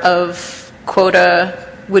transfer of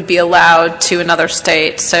quota would be allowed to another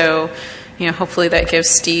state. So hopefully that gives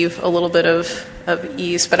Steve a little bit of of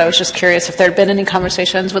ease, but I was just curious if there had been any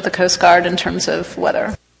conversations with the Coast Guard in terms of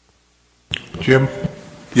weather. Jim?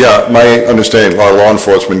 Yeah, my understanding, our law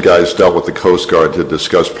enforcement guys dealt with the Coast Guard to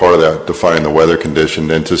discuss part of that, defining the weather condition.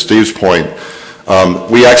 And to Steve's point,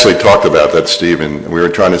 we actually talked about that, Steve, and we were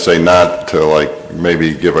trying to say not to like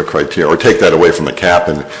maybe give a criteria or take that away from the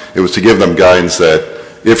captain. It was to give them guidance that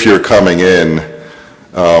if you're coming in,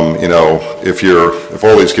 you know, if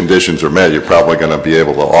all these conditions are met, you're probably going to be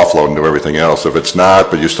able to offload and do everything else. If it's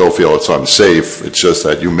not, but you still feel it's unsafe, it's just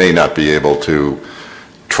that you may not be able to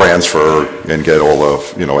transfer and get all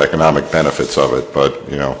the, you know, economic benefits of it. But,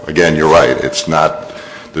 you know, again, you're right. It's not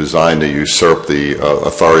designed to usurp the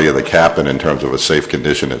authority of the captain in terms of a safe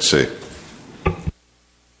condition at sea.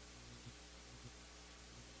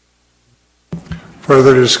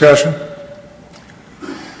 Further discussion?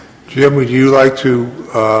 Jim, would you like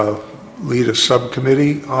to lead a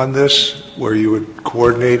subcommittee on this where you would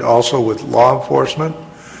coordinate also with law enforcement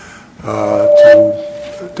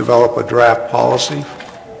to develop a draft policy?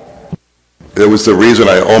 It was the reason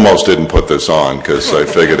I almost didn't put this on, because I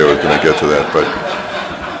figured it was going to get to that. But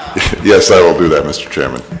yes, I will do that, Mr.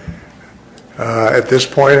 Chairman. At this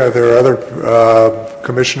point, are there other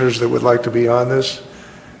commissioners that would like to be on this?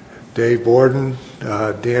 Dave Borden,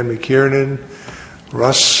 Dan McKiernan,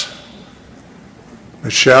 Russ,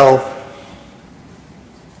 Michelle.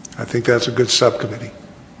 I think that's a good subcommittee.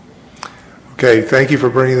 Okay, thank you for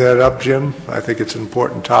bringing that up, Jim. I think it's an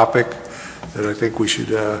important topic that I think we should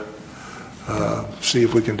see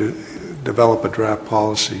if we can develop a draft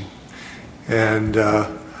policy. And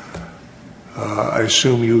I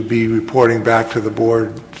assume you would be reporting back to the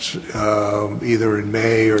board either in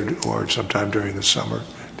May or sometime during the summer,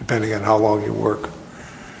 depending on how long you work.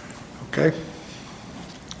 Okay?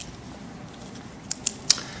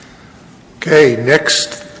 Okay,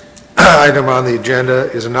 next item on the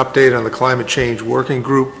agenda is an update on the Climate Change Working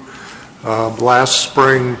Group. Last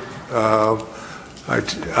spring,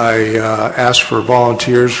 I asked for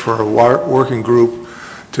volunteers for a working group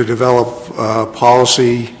to develop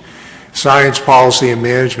science policy and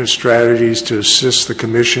management strategies to assist the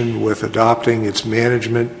Commission with adopting its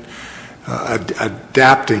management,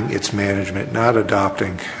 adapting its management, not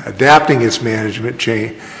adopting, adapting its management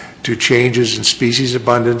to changes in species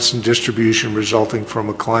abundance and distribution resulting from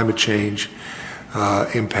a climate change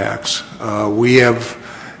impacts. We have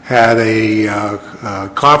had a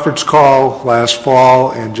conference call last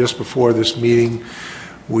fall, and just before this meeting,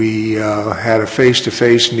 we had a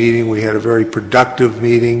face-to-face meeting. We had a very productive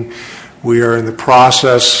meeting. We are in the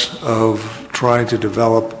process of trying to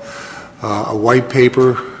develop a white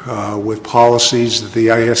paper with policies that the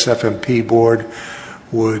ISFMP board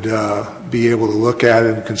would be able to look at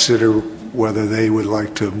and consider whether they would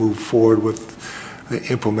like to move forward with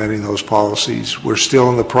implementing those policies. We're still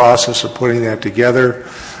in the process of putting that together.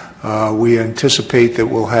 We anticipate that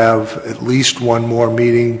we'll have at least one more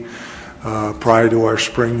meeting prior to our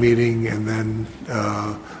spring meeting, and then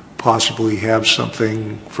possibly have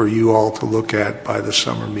something for you all to look at by the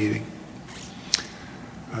summer meeting.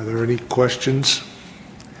 Are there any questions?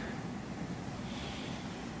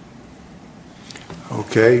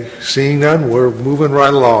 Okay, seeing none, we're moving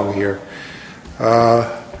right along here.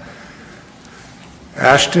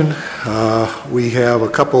 Ashton, we have a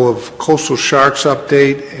couple of coastal sharks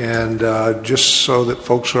update, and just so that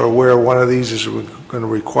folks are aware, one of these is going to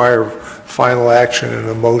require final action and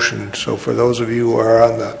a motion. So for those of you who are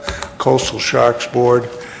on the Coastal Sharks Board,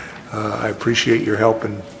 I appreciate your help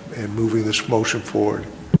in moving this motion forward.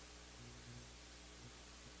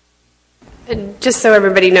 And just so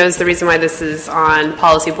everybody knows, the reason why this is on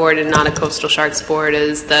policy board and not a Coastal Sharks Board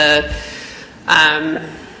is the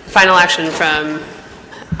final action from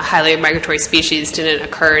highly migratory species didn't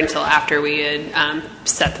occur until after we had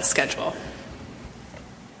set the schedule.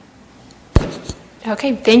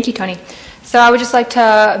 Okay, thank you, Tony. So I would just like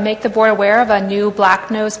to make the board aware of a new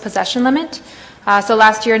black-nose possession limit. So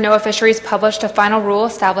last year, NOAA Fisheries published a final rule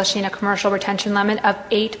establishing a commercial retention limit of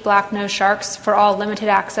 8 black-nose sharks for all limited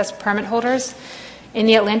access permit holders in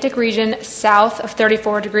the Atlantic region south of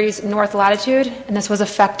 34 degrees north latitude, and this was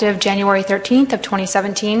effective January 13th of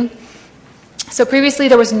 2017. So previously,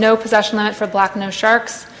 there was no possession limit for black-nose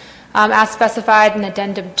sharks. As specified in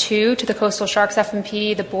Addendum 2 to the Coastal Sharks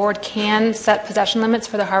FMP, the board can set possession limits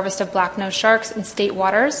for the harvest of black-nose sharks in state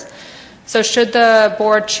waters. So should the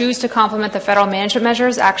board choose to complement the federal management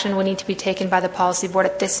measures, action would need to be taken by the policy board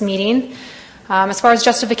at this meeting. As far as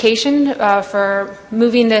justification for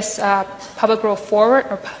moving this public rule forward,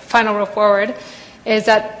 or final rule forward, is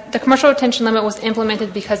that the commercial retention limit was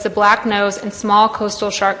implemented because the black-nose and small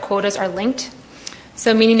coastal shark quotas are linked.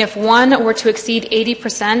 So meaning if one were to exceed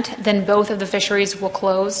 80%, then both of the fisheries will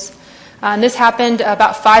close. And this happened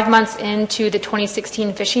about 5 months into the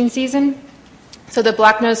 2016 fishing season. So the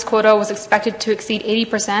blacknose quota was expected to exceed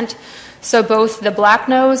 80%. So both the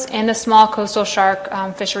blacknose and the small coastal shark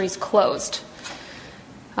fisheries closed.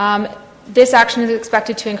 This action is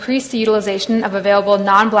expected to increase the utilization of available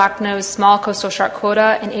non-blacknose small coastal shark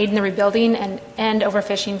quota and aid in the rebuilding and end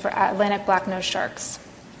overfishing for Atlantic blacknose sharks.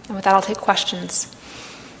 And with that, I'll take questions.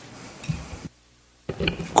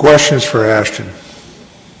 Questions for Ashton?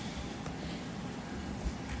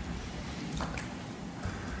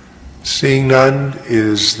 Seeing none,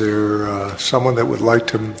 is there someone that would like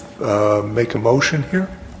to make a motion here?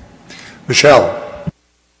 Michelle.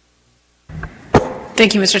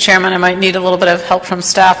 Thank you, Mr. Chairman. I might need a little bit of help from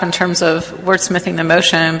staff in terms of wordsmithing the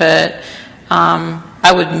motion, but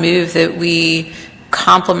I would move that we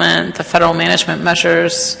complement the federal management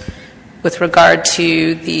measures with regard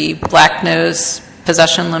to the blacknose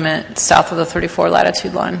possession limit south of the 34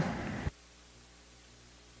 latitude line.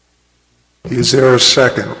 Is there a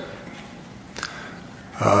second?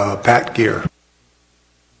 Pat Gear.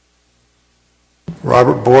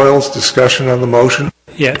 Robert Boyles, discussion on the motion.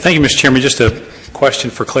 Yeah, thank you, Mr. Chairman. Just a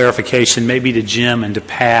question for clarification, maybe to Jim and to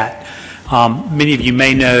Pat. Many of you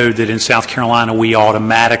may know that in South Carolina we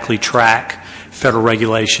automatically track federal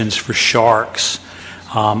regulations for sharks.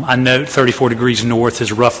 I note 34 degrees north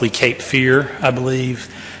is roughly Cape Fear, I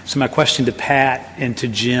believe. So my question to Pat and to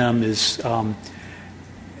Jim is, I'm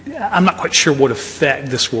not quite sure what effect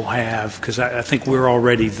this will have because I think we're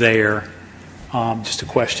already there. Just a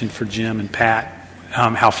question for Jim and Pat, how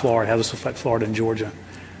this will affect Florida and Georgia.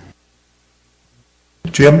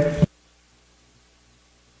 Jim?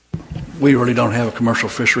 We really don't have a commercial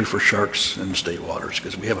fishery for sharks in state waters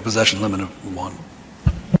because we have a possession limit of 1.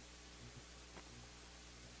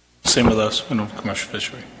 Same with us. We don't have commercial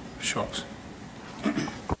fishery for sharks.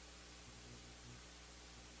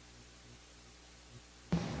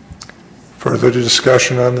 Further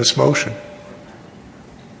discussion on this motion?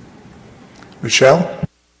 Michelle?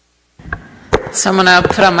 So I'm going to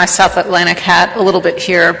put on my South Atlantic hat a little bit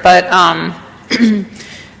here, but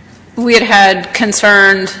we had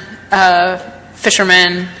concerned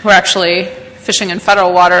fishermen who are actually fishing in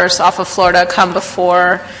federal waters off of Florida come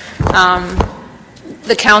before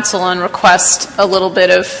the council and request a little bit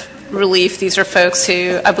of relief. These are folks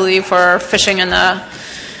who I believe were fishing in the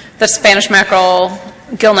Spanish mackerel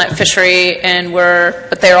gillnet fishery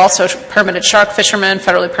but they are also permitted shark fishermen,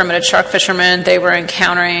 federally permitted shark fishermen. They were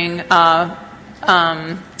encountering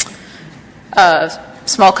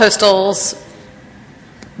small coastals.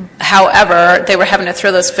 However, they were having to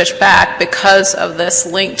throw those fish back because of this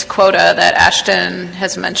linked quota that Ashton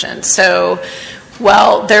has mentioned. So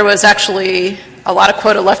while there was actually a lot of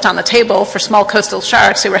quota left on the table for small coastal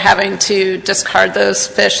sharks, they were having to discard those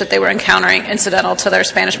fish that they were encountering incidental to their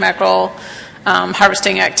Spanish mackerel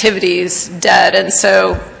harvesting activities dead. And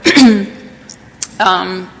so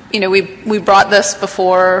we brought this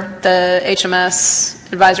before the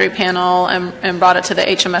HMS advisory panel and brought it to the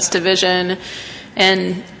HMS division.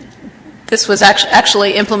 And this was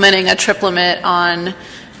actually implementing a trip limit on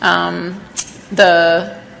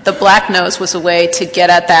the black nose was a way to get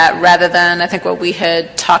at that rather than, I think what we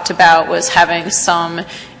had talked about was having some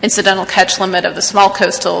incidental catch limit of the small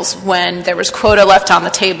coastals when there was quota left on the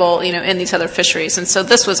table, in these other fisheries. And so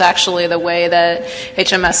this was actually the way that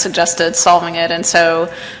HMS suggested solving it. And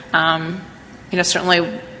so,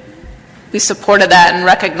 certainly we supported that and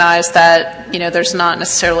recognized that, there's not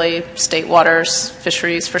necessarily state waters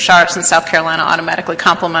fisheries for sharks, and South Carolina automatically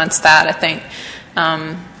complements that. I think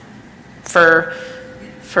for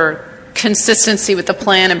consistency with the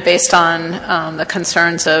plan and based on the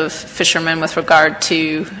concerns of fishermen with regard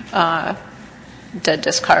to dead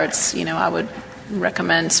discards, I would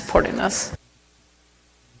recommend supporting this.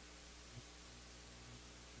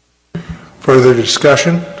 Further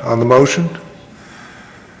discussion on the motion?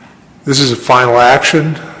 This is a final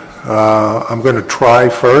action. I'm going to try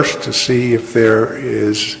first to see if there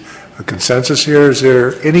is a consensus here. Is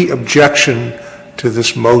there any objection to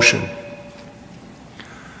this motion?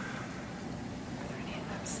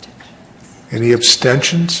 Any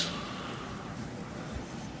abstentions?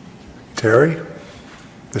 Terry?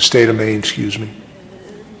 The state of Maine, excuse me.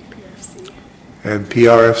 And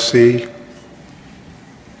PRFC?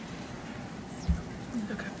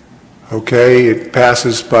 Okay, it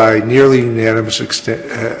passes by nearly unanimous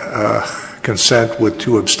consent with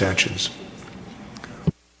 2 abstentions.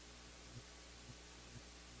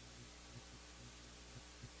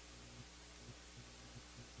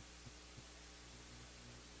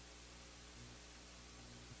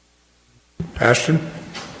 Ashton?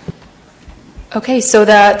 Okay, so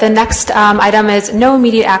the next item is no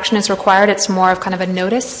immediate action is required. It's more of kind of a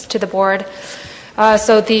notice to the board.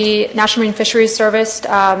 So the National Marine Fisheries Service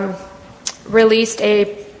released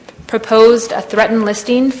a proposed threatened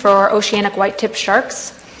listing for oceanic white-tipped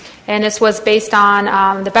sharks. And this was based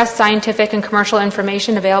on the best scientific and commercial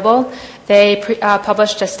information available. They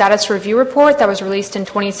published a status review report that was released in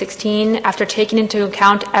 2016 after taking into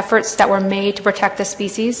account efforts that were made to protect the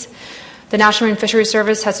species. The National Marine Fisheries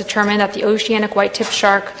Service has determined that the oceanic white-tipped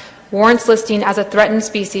shark warrants listing as a threatened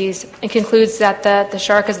species and concludes that the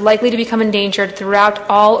shark is likely to become endangered throughout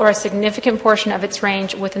all or a significant portion of its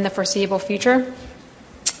range within the foreseeable future.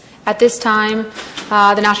 At this time,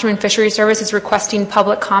 the National Marine Fisheries Service is requesting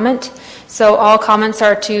public comment. So all comments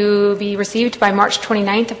are to be received by March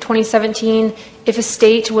 29th of 2017. If a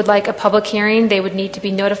state would like a public hearing, they would need to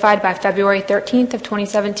be notified by February 13th of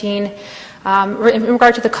 2017. In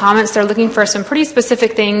regard to the comments, they're looking for some pretty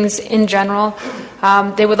specific things in general.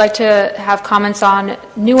 They would like to have comments on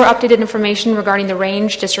new or updated information regarding the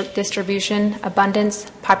range, distribution, abundance,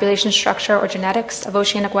 population structure, or genetics of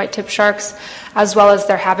oceanic white-tipped sharks, as well as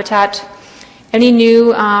their habitat. Any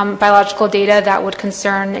new biological data that would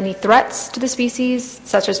concern any threats to the species,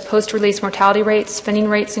 such as post-release mortality rates, finning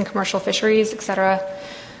rates in commercial fisheries, etc.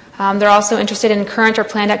 They're also interested in current or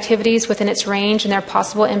planned activities within its range and their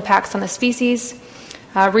possible impacts on the species,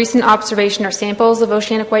 recent observation or samples of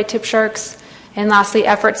oceanic white-tipped sharks, and lastly,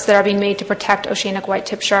 efforts that are being made to protect oceanic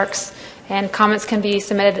white-tipped sharks. And comments can be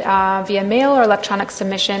submitted via mail or electronic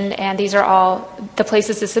submission, and these are all, the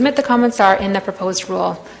places to submit the comments are in the proposed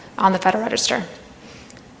rule on the Federal Register.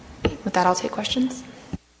 With that, I'll take questions.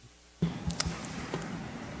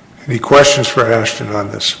 Any questions for Ashton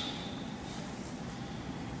on this?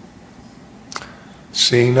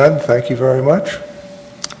 Seeing none, thank you very much.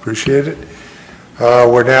 Appreciate it.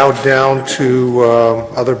 We're now down to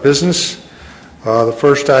other business. The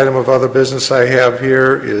first item of other business I have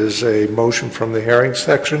here is a motion from the hearing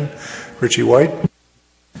section. Richie White.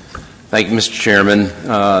 Thank you, Mr. Chairman.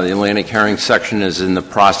 The Atlantic Herring section is in the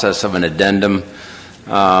process of an addendum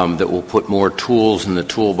that will put more tools in the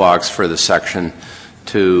toolbox for the section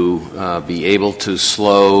to be able to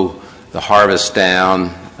slow the harvest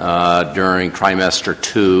down during trimester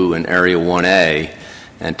 2 in area 1A,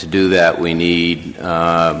 and to do that we need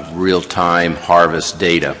real-time harvest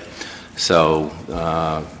data. So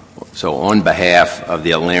on behalf of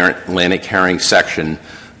the Atlantic Herring section,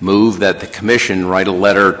 move that the Commission write a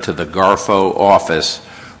letter to the GARFO office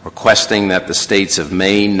requesting that the states of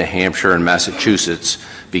Maine, New Hampshire, and Massachusetts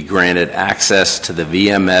be granted access to the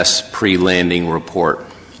VMS pre-landing report.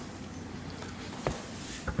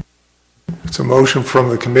 It's a motion from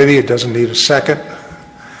the committee. It doesn't need a second.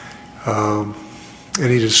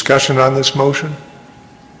 Any discussion on this motion?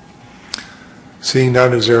 Seeing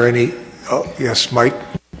none, is there any? Oh, yes, Mike.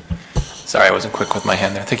 Sorry, I wasn't quick with my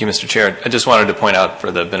hand there. Thank you, Mr. Chair. I just wanted to point out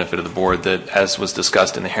for the benefit of the board that, as was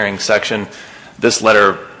discussed in the hearing section, this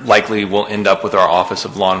letter likely will end up with our Office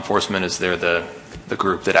of Law Enforcement, as they're the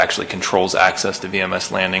group that actually controls access to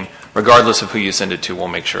VMS landing. Regardless of who you send it to, we'll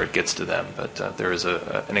make sure it gets to them. But there is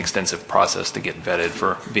an extensive process to get vetted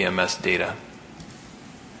for VMS data.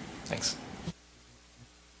 Thanks.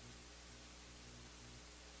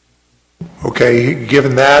 Okay,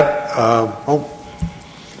 given that,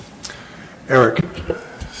 Eric.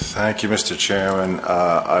 Thank you, Mr. Chairman.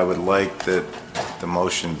 I would like that the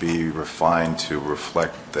motion be refined to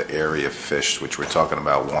reflect the area fished, which we're talking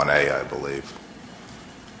about 1A, I believe.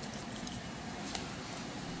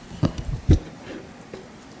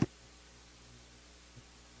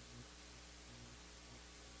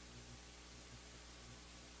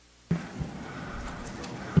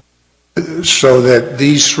 So that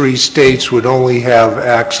these 3 states would only have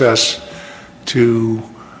access to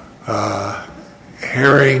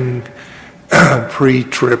herring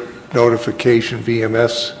pre-trip notification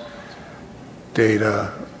VMS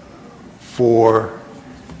data for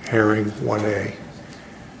herring 1A.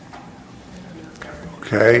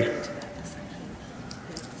 Okay.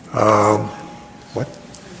 What?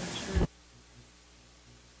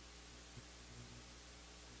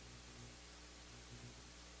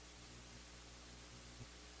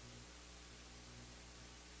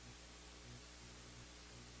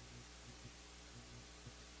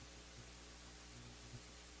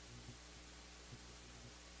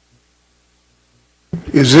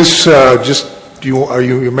 Is this just, are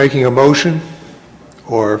you making a motion,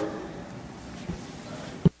 or?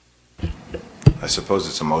 I suppose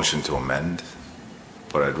it's a motion to amend,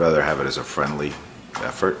 but I'd rather have it as a friendly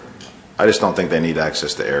effort. I just don't think they need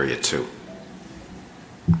access to Area 2.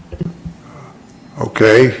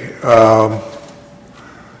 Okay.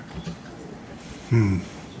 The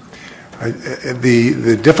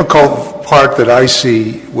difficult part that I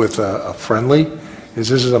see with a friendly is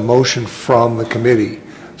this is a motion from the committee.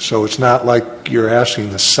 So it's not like you're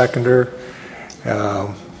asking the seconder,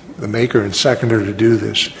 the maker and seconder to do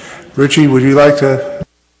this. Richie, would you like to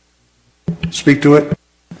speak to it?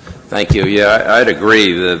 Thank you. Yeah, I'd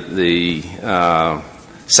agree that the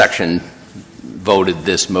section voted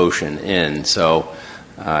this motion in, so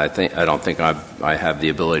I don't think I have the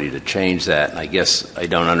ability to change that. And I guess I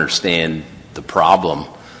don't understand the problem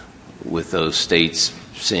with those states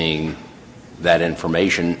seeing that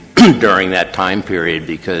information during that time period,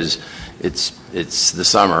 because it's the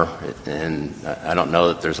summer, and I don't know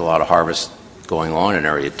that there's a lot of harvest going on in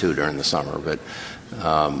Area 2 during the summer. But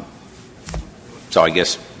so I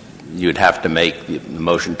guess you'd have to make the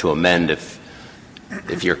motion to amend if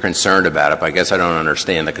you're concerned about it. But I guess I don't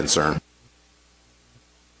understand the concern.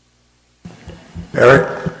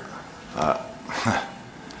 Eric?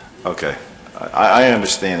 Okay. I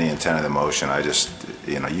understand the intent of the motion. I just,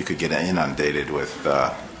 you could get inundated with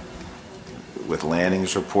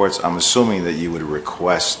landings reports. I'm assuming that you would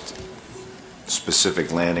request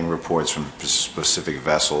specific landing reports from specific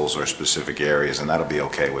vessels or specific areas, and that'll be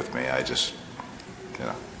okay with me. I just,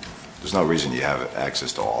 there's no reason you have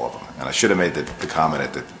access to all of them. And I should have made the comment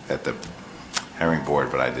at the hearing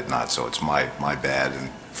board, but I did not, so it's my bad, and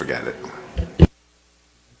forget it.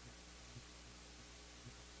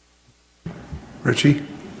 Richie?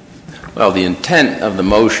 Well, the intent of the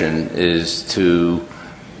motion is to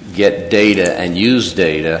get data and use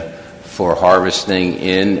data for harvesting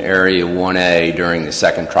in Area 1A during the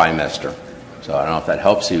second trimester. So I don't know if that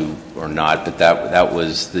helps you or not, but that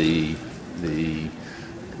was the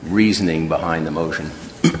reasoning behind the motion.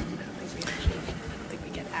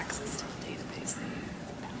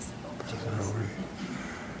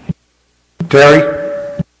 Terry?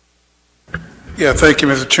 Yeah, thank you,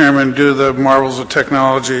 Mr. Chairman. Due to the marvels of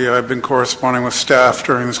technology, I've been corresponding with staff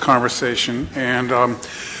during this conversation, and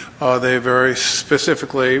they very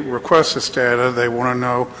specifically request this data. They want to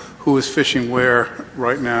know who is fishing where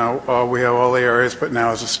right now. We have all the areas, but now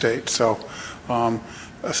as a state. So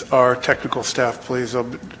our technical staff, please,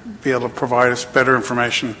 will be able to provide us better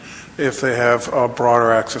information if they have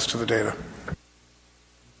broader access to the data.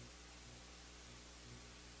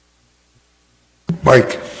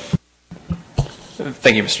 Mike?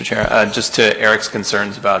 Thank you, Mr. Chair. Just to Eric's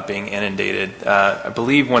concerns about being inundated, I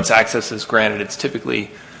believe once access is granted, it's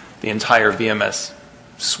typically the entire VMS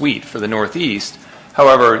suite for the Northeast.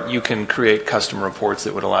 However, you can create custom reports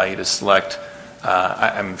that would allow you to select,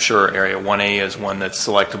 I'm sure Area 1A is one that's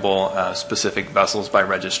selectable, specific vessels by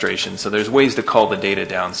registration. So there's ways to cull the data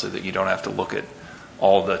down so that you don't have to look at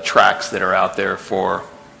all the tracks that are out there for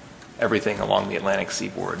everything along the Atlantic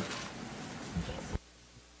seaboard.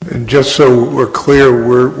 And just so we're clear,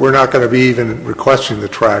 we're not going to be even requesting the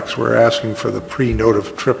tracks. We're asking for the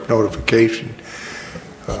trip notification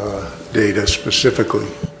data specifically.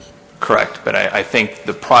 Correct, but I think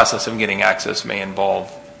the process of getting access may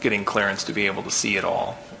involve getting clearance to be able to see it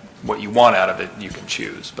all. What you want out of it, you can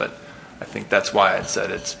choose, but I think that's why I said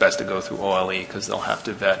it's best to go through OLE, because they'll have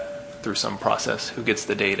to vet through some process who gets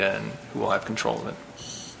the data and who will have control of it.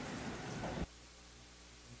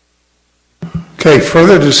 Okay,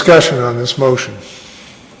 further discussion on this motion.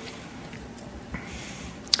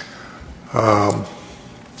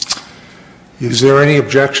 Is there any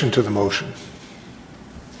objection to the motion?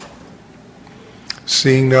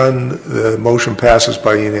 Seeing none, the motion passes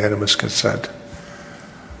by unanimous consent.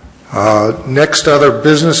 Next other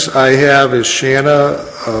business I have is Shanna,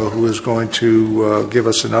 who is going to give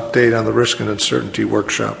us an update on the risk and uncertainty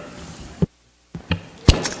workshop.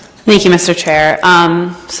 Thank you, Mr. Chair.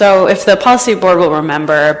 So if the policy board will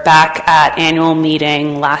remember, back at annual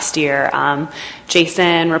meeting last year,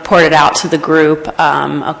 Jason reported out to the group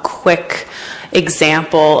a quick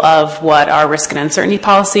example of what our risk and uncertainty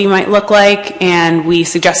policy might look like, and we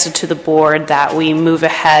suggested to the board that we move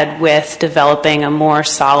ahead with developing a more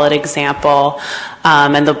solid example,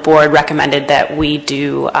 and the board recommended that we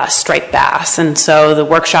do striped bass. And so the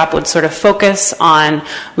workshop would sort of focus on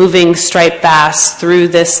moving striped bass through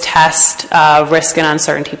this test of risk and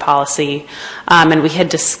uncertainty policy, and we had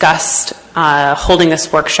discussed holding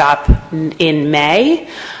this workshop in May.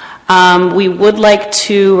 We would like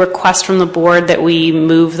to request from the board that we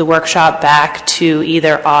move the workshop back to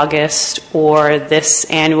either August or this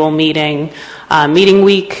annual meeting, meeting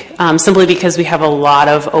week, simply because we have a lot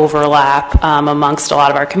of overlap amongst a lot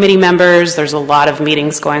of our committee members. There's a lot of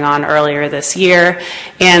meetings going on earlier this year,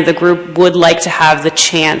 and the group would like to have the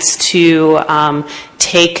chance to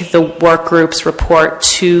take the work group's report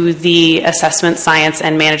to the Assessment Science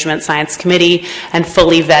and Management Science Committee and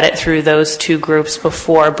fully vet it through those two groups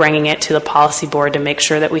before bringing it to the policy board to make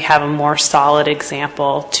sure that we have a more solid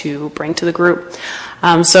example to bring to the group.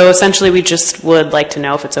 So essentially we just would like to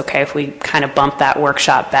know if it's okay if we kind of bump that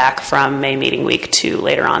workshop back from May meeting week to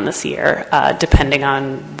later on this year, depending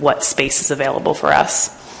on what space is available for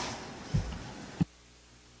us.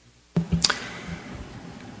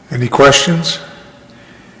 Any questions?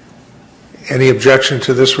 Any objection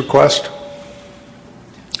to this request?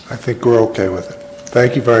 I think we're okay with it.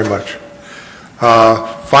 Thank you very much.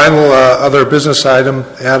 Final other business item,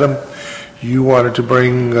 Adam, you wanted to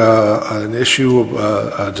bring an issue,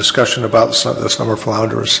 a discussion about the summer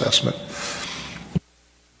flounder assessment.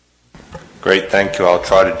 Great, thank you. I'll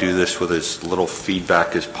try to do this with as little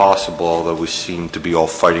feedback as possible, although we seem to be all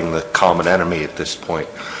fighting the common enemy at this point.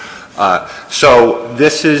 So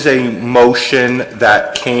this is a motion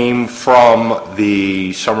that came from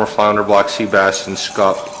the Summer Flounder, Black Sea Bass, and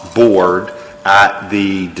Scup Board at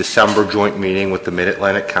the December joint meeting with the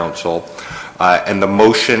Mid-Atlantic Council. And the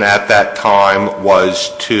motion at that time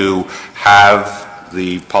was to have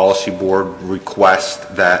the policy board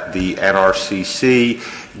request that the NRCC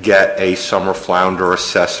get a summer flounder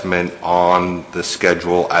assessment on the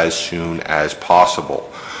schedule as soon as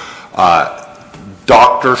possible.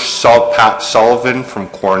 Dr. Pat Sullivan from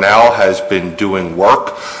Cornell has been doing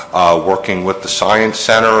work, working with the Science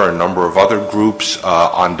Center and a number of other groups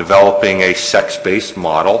on developing a sex-based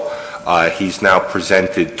model. He's now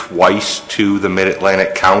presented twice to the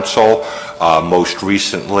Mid-Atlantic Council, most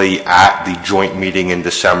recently at the joint meeting in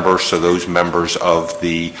December, so those members of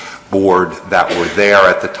the board that were there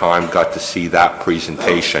at the time got to see that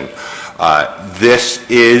presentation. This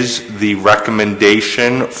is the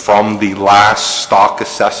recommendation from the last stock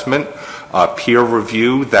assessment peer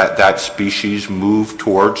review that that species move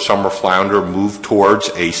towards, summer flounder, move towards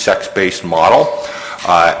a sex-based model.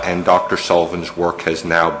 And Dr. Sullivan's work has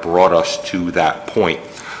now brought us to that point.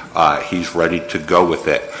 He's ready to go with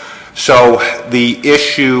it. So the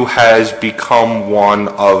issue has become one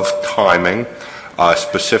of timing,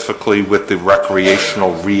 specifically with the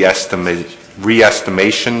recreational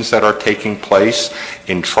re-estimations that are taking place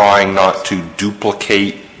in trying not to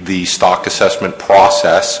duplicate the stock assessment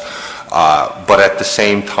process, but at the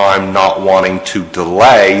same time not wanting to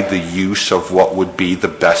delay the use of what would be the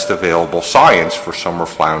best available science for summer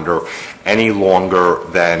flounder any longer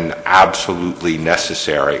than absolutely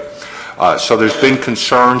necessary. So there's been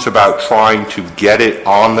concerns about trying to get it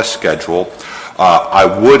on the schedule. I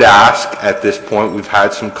would ask at this point, we've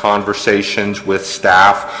had some conversations with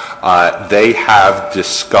staff. They have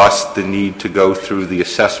discussed the need to go through the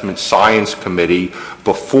Assessment Science Committee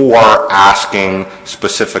before asking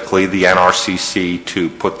specifically the NRCC to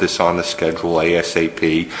put this on the schedule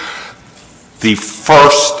ASAP. The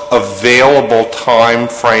first available time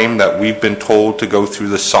frame that we've been told to go through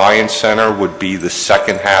the Science Center would be the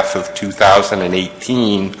second half of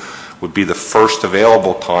 2018, would be the first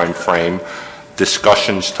available time frame.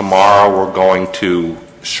 Discussions tomorrow are going to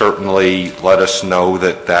certainly let us know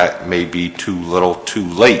that that may be too little too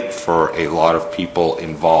late for a lot of people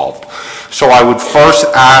involved. So I would first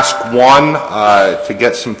ask, one, to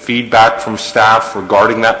get some feedback from staff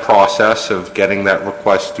regarding that process of getting that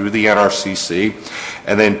request through the NRCC.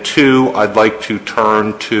 And then two, I'd like to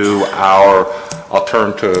turn to I'll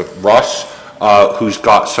turn to Russ, who's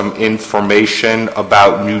got some information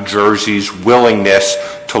about New Jersey's willingness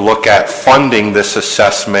to look at funding this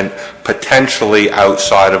assessment potentially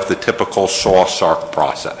outside of the typical SAW-SARC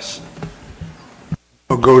process.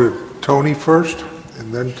 I'll go to Tony first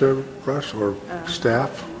and then to Russ or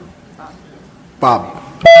staff. Bob.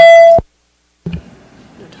 All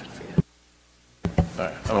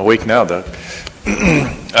right, I'm awake now, Doug.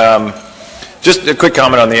 Just a quick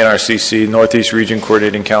comment on the NRCC, Northeast Region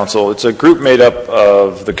Coordinating Council. It's a group made up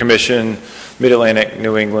of the Commission, Mid-Atlantic,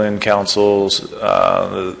 New England Councils,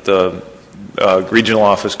 the Regional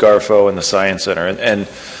Office, GARFO, and the Science Center. And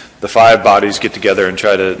the five bodies get together and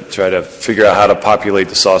try to figure out how to populate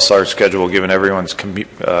the SAW-SARC schedule given everyone's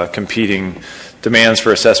competing demands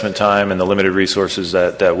for assessment time and the limited resources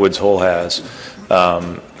that Woods Hole has.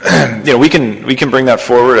 We can bring that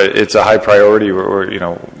forward. It's a high priority.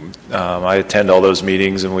 I attend all those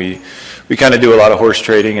meetings, and we kind of do a lot of horse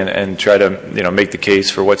trading and try to make the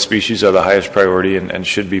case for what species are the highest priority and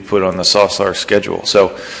should be put on the SAW-SARC schedule.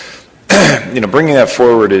 So, bringing that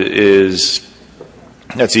forward is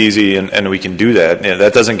that's easy, and we can do that.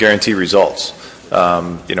 That doesn't guarantee results.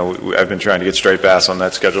 I've been trying to get striped bass on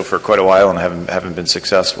that schedule for quite a while and haven't been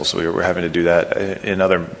successful. So we're having to do that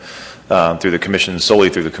through the commission, solely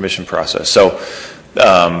through the commission process. So,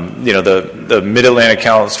 the Mid-Atlantic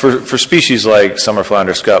counts for species like summer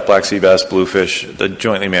flounder, scup, black sea bass, bluefish, the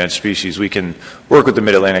jointly managed species, we can work with the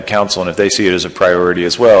Mid-Atlantic Council, and if they see it as a priority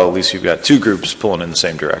as well, at least you've got two groups pulling in the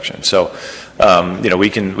same direction. So, we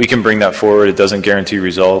can bring that forward. It doesn't guarantee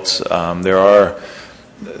results.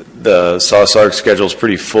 The SAW-SARC schedule is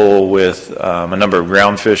pretty full with a number of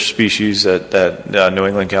groundfish species that New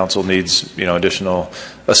England Council needs additional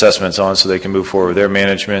assessments on so they can move forward with their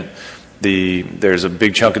management. There's a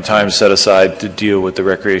big chunk of time set aside to deal with the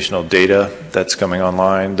recreational data that's coming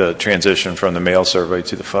online, the transition from the mail survey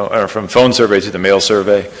to the phone, or from phone survey to the mail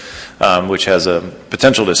survey, which has a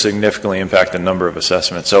potential to significantly impact the number of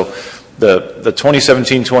assessments. So the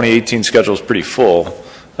 2017-2018 schedule is pretty full.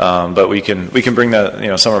 But we can bring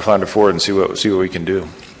that summer flounder forward and see what we can do.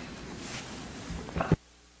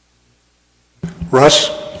 Russ?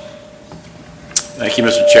 Thank you,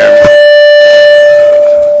 Mr. Chairman.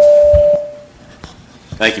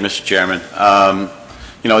 Thank you, Mr. Chairman.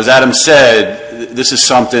 As Adam said, this is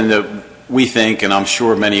something that we think, and I'm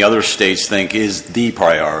sure many other states think, is the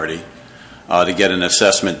priority to get an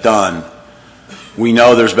assessment done. We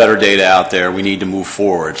know there's better data out there. We need to move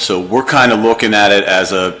forward. So we're kind of looking at it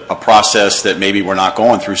as a process that maybe we're not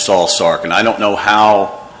going through SAW-SARC. And I don't know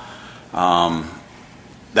how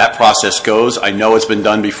that process goes. I know it's been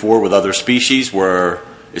done before with other species where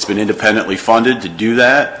it's been independently funded to do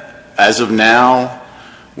that. As of now,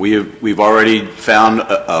 we've already found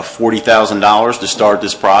 $40,000 to start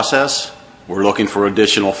this process. We're looking for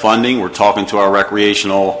additional funding. We're talking to our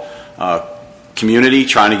recreational community,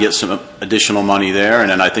 trying to get some additional money there, and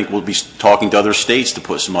then I think we'll be talking to other states to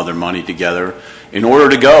put some other money together in order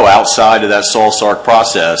to go outside of that SAW-SARC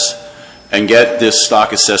process and get this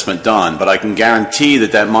stock assessment done. But I can guarantee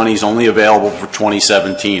that money is only available for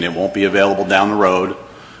 2017. It won't be available down the road.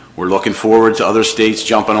 We're looking forward to other states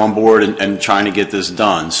jumping on board and trying to get this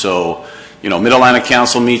done. So, Mid-Atlantic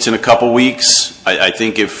Council meets in a couple weeks. I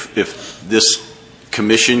think if this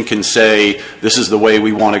commission can say this is the way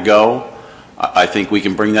we want to go, I think we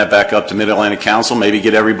can bring that back up to Mid-Atlantic Council, maybe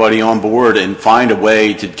get everybody on board and find a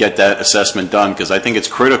way to get that assessment done, because I think it's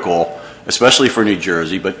critical, especially for New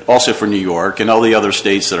Jersey, but also for New York and all the other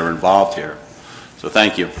states that are involved here. So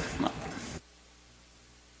thank you.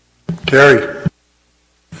 Terry.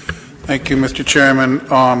 Thank you, Mr. Chairman.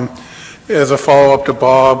 As a follow-up to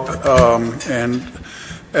Bob,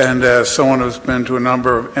 and as someone who's been to a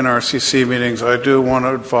number of NRCC meetings, I do want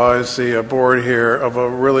to advise the board here of a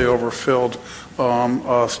really overfilled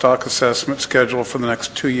stock assessment schedule for the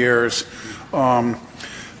next 2 years.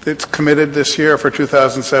 It's committed this year for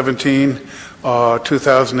 2017.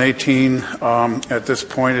 2018 at this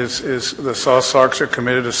point is the SAW-SARCs are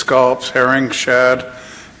committed to scallops, herring, shad,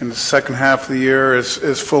 and the second half of the year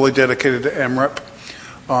is fully dedicated to MREP.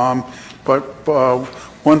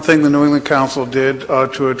 One thing the New England Council did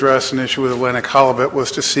to address an issue with Atlantic halibut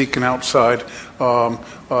was to seek an outside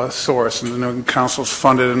source, and the New England Council's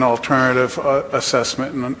funded an alternative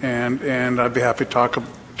assessment, and I'd be happy to talk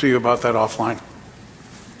to you about that offline.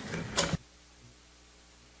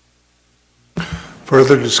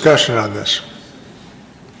 Further discussion on this?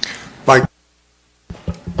 Mike?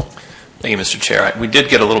 Thank you, Mr. Chair. We did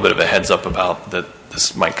get a little bit of a heads up about that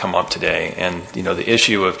this might come up today, and the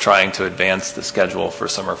issue of trying to advance the schedule for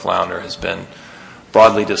summer flounder has been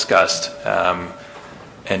broadly discussed,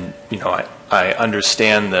 and I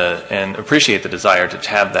understand and appreciate the desire to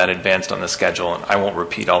have that advanced on the schedule, and I won't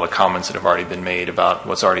repeat all the comments that have already been made about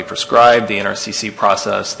what's already prescribed, the NRCC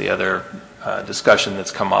process, the other discussion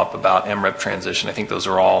that's come up about MREP transition. I think those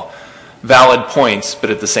are all valid points, but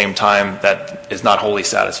at the same time, that is not wholly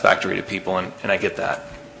satisfactory to people, and I get that.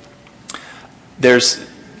 There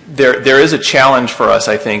is a challenge for us,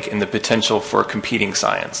 I think, in the potential for competing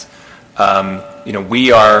science.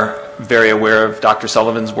 We are very aware of Dr.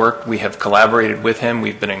 Sullivan's work. We have collaborated with him.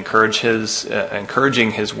 We've been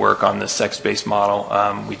encouraging his work on this sex-based model.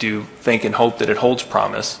 We do think and hope that it holds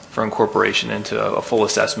promise for incorporation into a full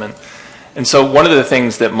assessment. And so one of the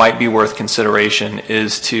things that might be worth consideration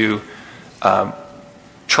is to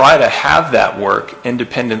try to have that work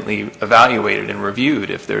independently evaluated and reviewed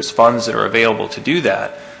if there's funds that are available to do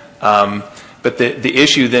that. But the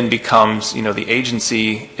issue then becomes, the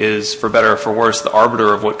agency is, for better or for worse, the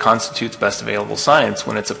arbiter of what constitutes best available science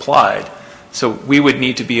when it's applied. So we would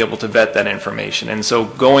need to be able to vet that information. And so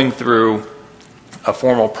going through a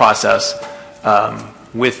formal process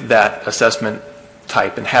with that assessment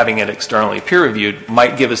type and having it externally peer reviewed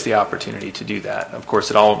might give us the opportunity to do that. Of course,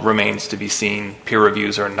 it all remains to be seen. Peer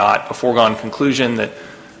reviews are not a foregone conclusion that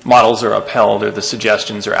models are upheld or the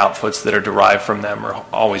suggestions or outputs that are derived from them are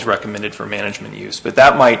always recommended for management use. But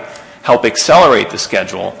that might help accelerate the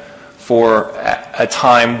schedule for a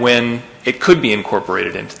time when it could be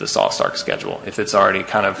incorporated into the SALSARC schedule if it's already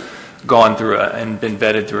kind of gone through and been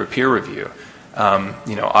vetted through a peer review.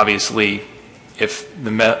 Obviously, if the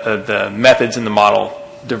methods in the model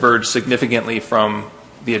diverge significantly from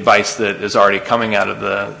the advice that is already coming out of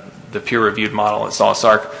the peer-reviewed model at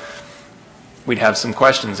SALSARC, we'd have some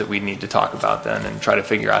questions that we'd need to talk about then and try to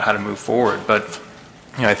figure out how to move forward. But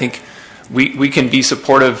I think we can be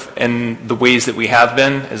supportive in the ways that we have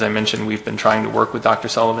been. As I mentioned, we've been trying to work with Dr.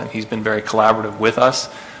 Sullivan. He's been very collaborative with us.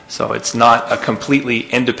 So it's not a completely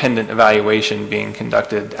independent evaluation being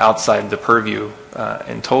conducted outside the purview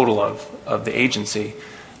in total of the agency.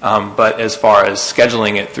 But as far as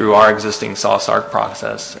scheduling it through our existing SALSARC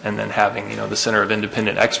process and then having the Center of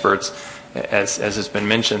Independent Experts, as has been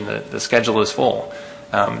mentioned, the schedule is full.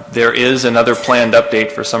 There is another planned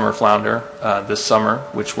update for summer flounder this summer,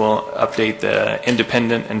 which will update the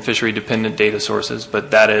independent and fishery-dependent data sources,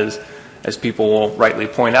 but that is, as people will rightly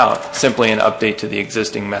point out, simply an update to the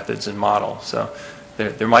existing methods and model. So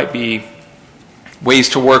there might be ways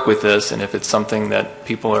to work with this, and if it's something that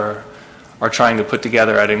people are trying to put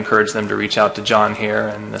together, I'd encourage them to reach out to John here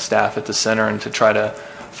and the staff at the center and to try to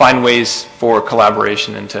find ways for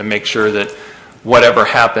collaboration and to make sure that whatever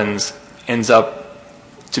happens ends up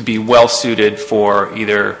to be well suited for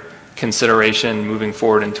either consideration moving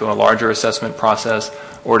forward into a larger assessment process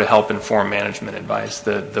or to help inform management advice.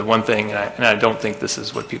 The one thing, and I don't think this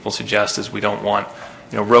is what people suggest, is we don't want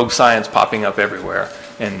rogue science popping up everywhere,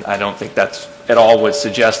 and I don't think that's at all what's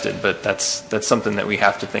suggested, but that's something that we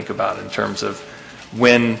have to think about in terms of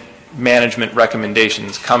when management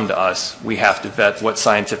recommendations come to us, we have to vet what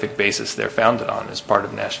scientific basis they're founded on as part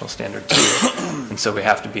of National Standard 2. And so we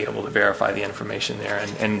have to be able to verify the information there.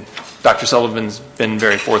 And Dr. Sullivan's been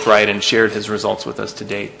very forthright and shared his results with us to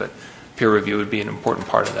date, but peer review would be an important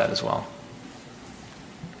part of that as well.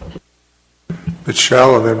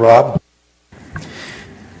 Michelle and then Rob.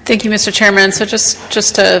 Thank you, Mr. Chairman. So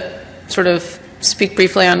just to sort of speak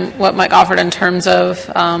briefly on what Mike offered in terms of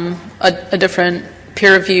a different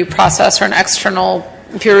peer review process or an external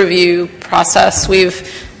peer review process. We've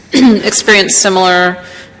experienced similar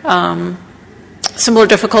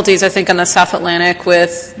difficulties, I think, in the South Atlantic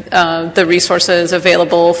with the resources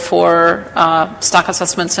available for stock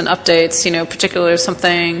assessments and updates, particularly if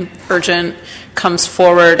something urgent comes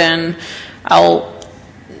forward. And I'll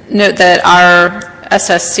note that our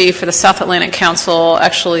SSC for the South Atlantic Council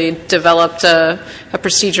actually developed a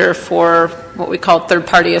procedure for what we call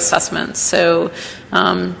third-party assessments. So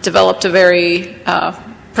developed a very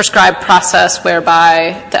prescribed process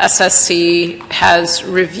whereby the SSC has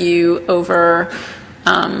review over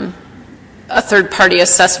a third-party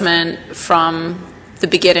assessment from the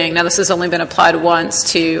beginning. Now, this has only been applied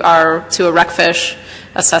once to a wreckfish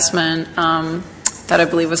assessment that I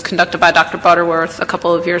believe was conducted by Dr. Butterworth a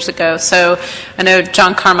couple of years ago. So I know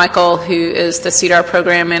John Carmichael, who is the CDAR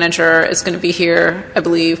program manager, is going to be here, I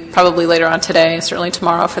believe, probably later on today, certainly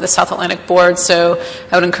tomorrow for the South Atlantic Board. So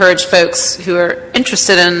I would encourage folks who are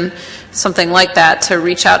interested in something like that to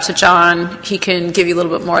reach out to John. He can give you a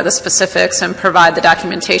little bit more of the specifics and provide the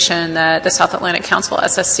documentation that the South Atlantic Council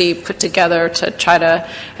SSC put together to try to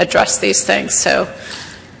address these things. So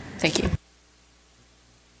thank you.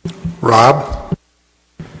 Rob?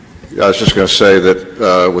 I was just going to say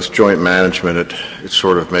that with joint management, it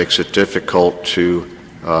sort of makes it difficult to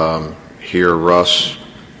hear Russ,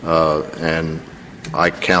 and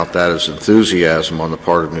I count that as enthusiasm on the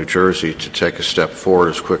part of New Jersey to take a step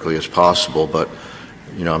forward as quickly as possible. But,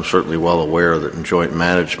 I'm certainly well aware that in joint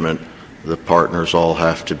management, the partners all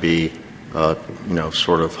have to be,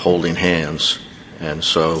 sort of holding hands. And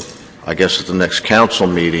so I guess at the next council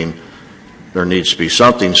meeting, there needs to be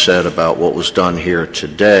something said about what was done here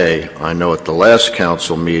today. I know at the last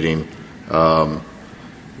council meeting,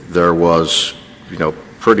 there was,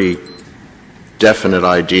 pretty definite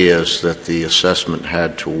ideas that the assessment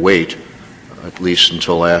had to wait at least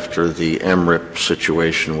until after the MRIP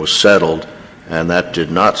situation was settled, and that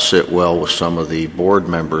did not sit well with some of the board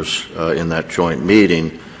members in that joint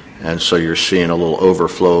meeting, and so you're seeing a little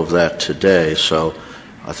overflow of that today. So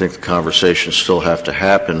I think the conversations still have to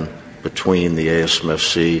happen between the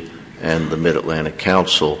ASMFC and the Mid-Atlantic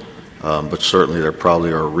Council, but certainly there probably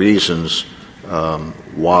are reasons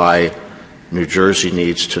why New Jersey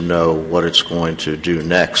needs to know what it's going to do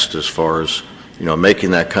next as far as, making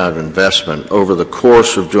that kind of investment. Over the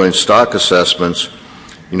course of doing stock assessments,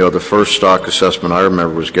 You know, the first stock assessment I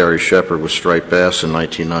remember was Gary Shepard with striped bass in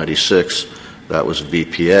 1996. That was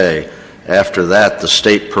VPA. After that, the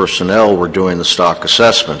state personnel were doing the stock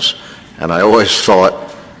assessments, and I always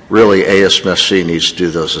thought, really, ASMFC needs to do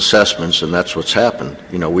those assessments, and that's what's happened.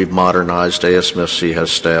 You know, we've modernized. ASMFC has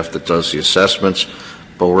staff that does the assessments,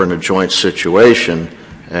 but we're in a joint situation,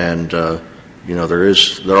 and you know,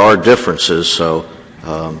 there are differences. So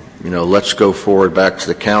you know, let's go forward back to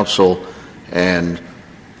the council and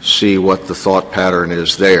see what the thought pattern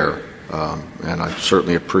is there. And I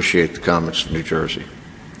certainly appreciate the comments from New Jersey.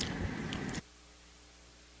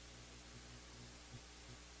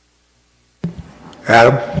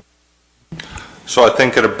 Adam? So I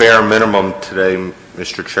think at a bare minimum today,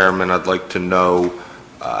 Mr. Chairman, I'd like to know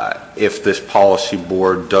if this policy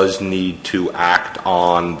board does need to act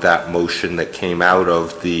on that motion that came out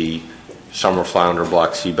of the summer flounder,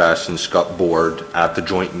 black sea bass, and scup board at the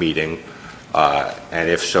joint meeting, and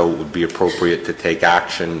if so, it would be appropriate to take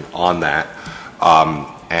action on that.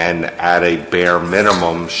 And at a bare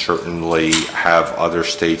minimum, certainly have other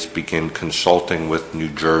states begin consulting with New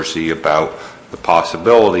Jersey about the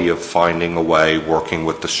possibility of finding a way, working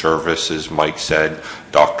with the service. As Mike said,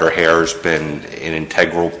 Dr. Hare's been an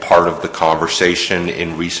integral part of the conversation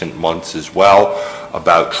in recent months as well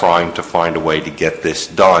about trying to find a way to get this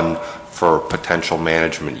done for potential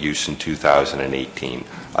management use in 2018.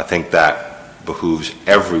 I think that behooves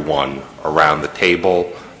everyone around the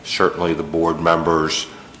table, certainly the board members,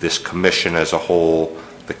 this commission as a whole,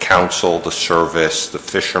 the council, the service, the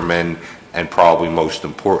fishermen, and probably most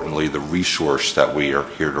importantly, the resource that we are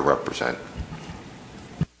here to represent.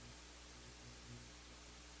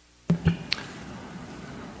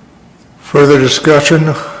 Further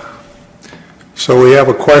discussion? So we have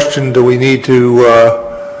a question. Do we need to,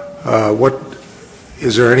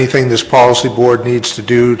 is there anything this policy board needs to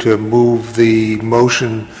do to move the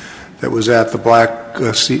motion that was at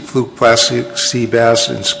the fluke plastic sea bass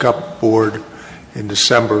and scup board in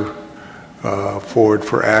December forward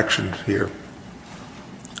for action here?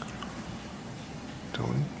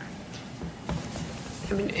 Tony?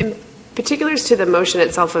 I mean, in particulars to the motion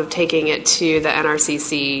itself of taking it to the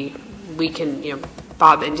NRCC, we can, you know,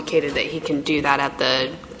 Bob indicated that he can do that at the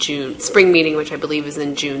spring meeting, which I believe is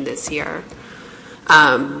in June this year.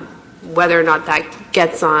 Whether or not that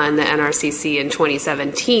gets on the NRCC in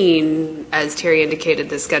 2017, as Terry indicated,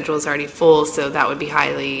 the schedule is already full, so that would be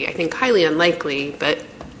highly unlikely, but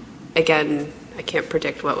again, I can't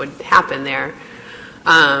predict what would happen there.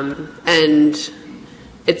 And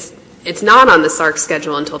it's not on the SARC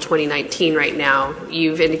schedule until 2019 right now.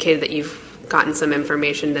 You've indicated that you've gotten some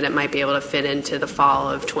information that it might be able to fit into the fall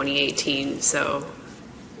of 2018, so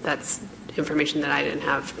that's information that I didn't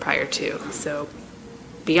have prior to. So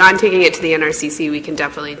beyond taking it to the NRCC, we can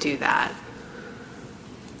definitely do that.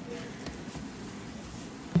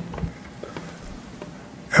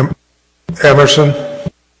 Emerson?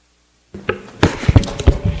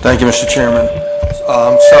 Thank you, Mr. Chairman.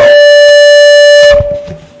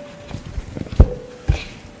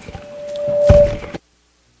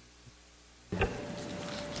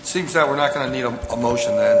 It seems that we're not going to need a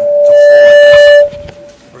motion then to forward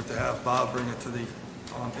this, or to have Bob bring it to the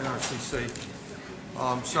NRCC.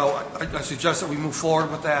 So I suggest that we move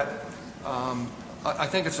forward with that. I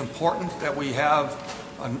think it's important that we have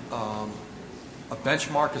a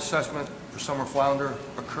benchmark assessment for summer flounder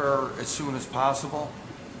occur as soon as possible.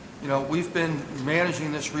 You know, we've been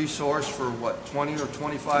managing this resource for, 20 or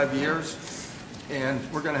 25 years, and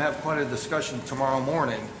we're going to have quite a discussion tomorrow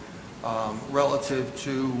morning relative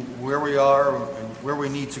to where we are and where we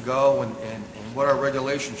need to go and what our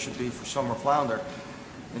regulations should be for summer flounder.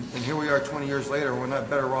 And here we are 20 years later, we're not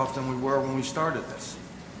better off than we were when we started this.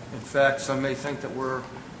 In fact, some may think that we're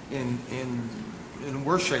in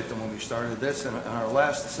worse shape than when we started this, and our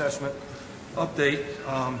last assessment update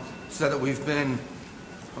said that we've been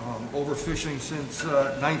overfishing since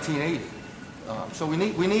 1980. So we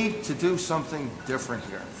need to do something different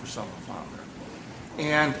here for summer flounder.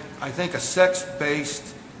 And I think a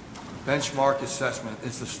sex-based benchmark assessment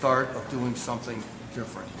is the start of doing something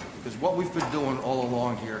different, because what we've been doing all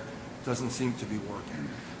along here doesn't seem to be working.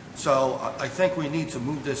 So I think we need to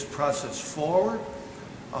move this process forward.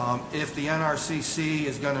 If the NRCC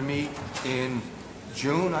is going to meet in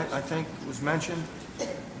June, I think was mentioned,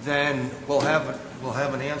 then we'll have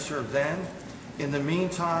an answer then. In the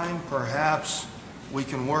meantime, perhaps we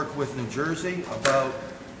can work with New Jersey about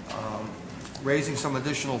raising some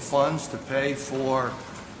additional funds to pay for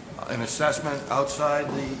an assessment outside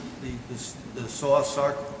the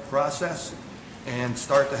SARC process, and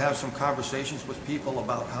start to have some conversations with people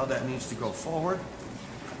about how that needs to go forward.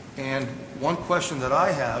 And one question that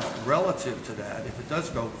I have relative to that, if it does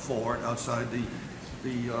go forward outside the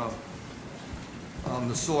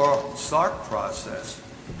SARC process,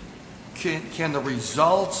 can the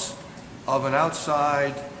results of an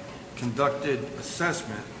outside conducted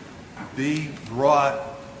assessment be brought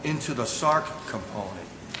into the SARC component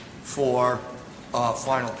for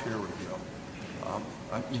final peer review?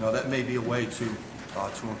 That may be a way to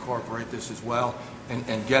incorporate this as well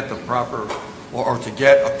and get the proper, or to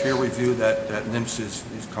get a peer review that NIMS is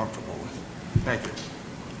comfortable with. Thank you.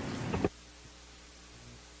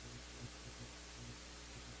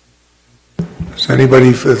 Does anybody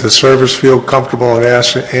at the service feel comfortable in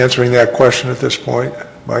answering that question at this point?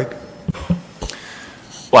 Mike?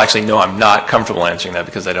 Well, actually, no, I'm not comfortable answering that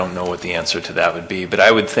because I don't know what the answer to that would be. But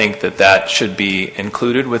I would think that should be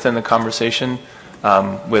included within the conversation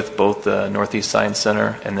with both the Northeast Science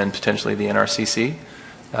Center and then potentially the NRCC.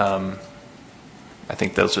 I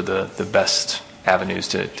think those are the best avenues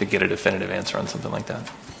to get a definitive answer on something like that.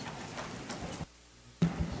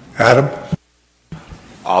 Adam?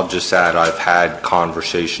 I'll just add, I've had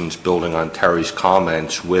conversations building on Terry's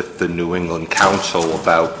comments with the New England Council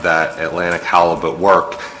about that Atlantic halibut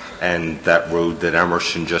work, and that road that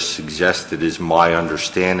Emerson just suggested is my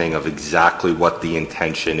understanding of exactly what the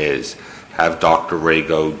intention is. Have Dr.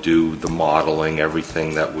 Rago do the modeling,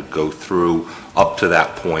 everything that would go through up to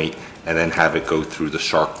that point, and then have it go through the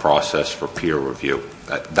SARC process for peer review.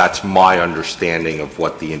 That's my understanding of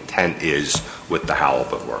what the intent is with the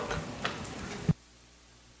halibut work.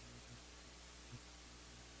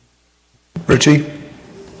 Richie?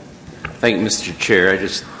 Thank you, Mr. Chair.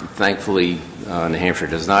 Thankfully, New Hampshire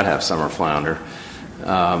does not have summer flounder.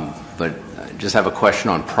 But I just have a question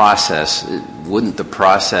on process. Wouldn't the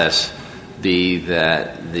process be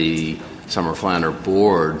that the Summer Flounder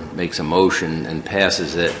Board makes a motion and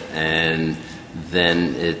passes it, and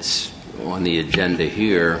then it's on the agenda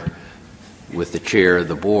here with the chair of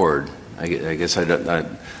the board? I guess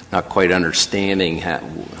I'm not quite understanding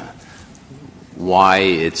why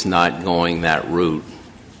it's not going that route.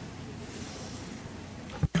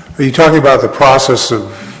 Are you talking about the process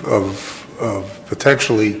of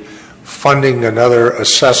potentially funding another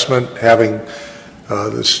assessment, having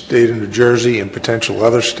the state of New Jersey and potential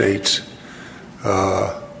other states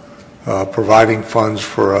providing funds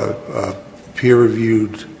for a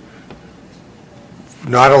peer-reviewed,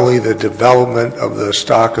 not only the development of the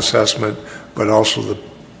stock assessment, but also the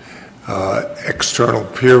external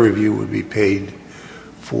peer review would be paid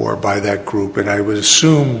for by that group? And I would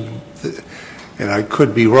assume, and I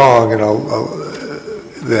could be wrong, and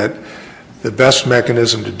that the best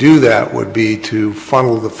mechanism to do that would be to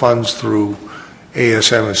funnel the funds through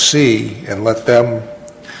ASMFC and let them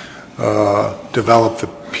develop the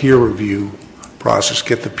peer review process,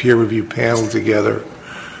 get the peer review panel together,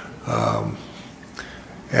 and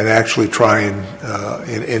actually try and,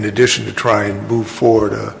 in addition to try and move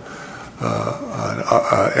forward an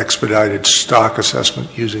expedited stock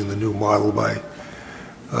assessment using the new model by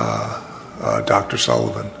Dr.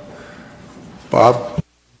 Sullivan. Bob?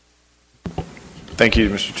 Thank you,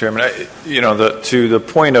 Mr. Chairman. To the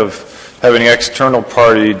point of having an external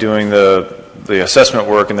party doing the assessment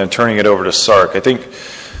work and then turning it over to SARC, I think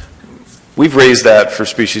we've raised that for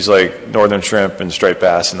species like northern shrimp and striped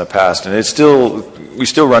bass in the past, and we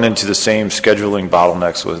still run into the same scheduling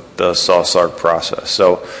bottlenecks with the SAW-SARC process.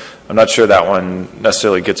 So I'm not sure that one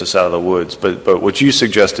necessarily gets us out of the woods, but what you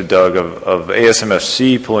suggested, Doug, of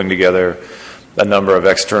ASMFC pulling together a number of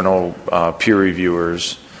external peer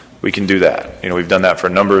reviewers, we can do that. We've done that for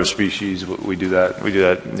a number of species. We do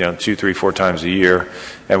that 2, 3, 4 times a year,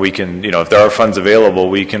 and we can, if there are funds available,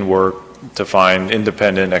 we can work to find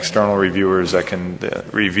independent external reviewers that can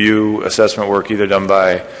review assessment work either done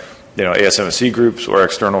by ASMFC groups or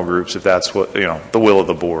external groups, if that's what the will of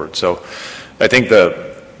the board. So I think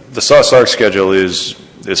the SAW-SARC schedule is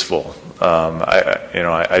full.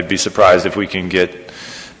 I'd be surprised if we can get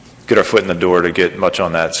our foot in the door to get much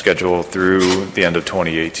on that schedule through the end of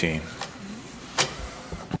 2018.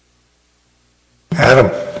 Adam?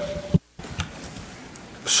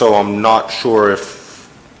 So I'm not sure if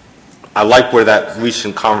I like where that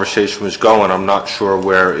recent conversation was going. I'm not sure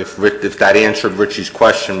if that answered Richie's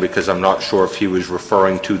question, because I'm not sure if he was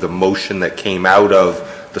referring to the motion that came out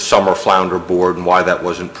of the Summer Flounder Board and why that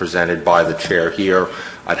wasn't presented by the chair here.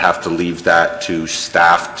 I'd have to leave that to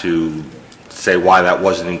staff to say why that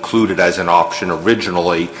wasn't included as an option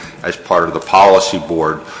originally as part of the policy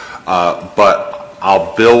board. But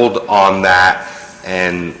I'll build on that,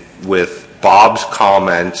 and with Bob's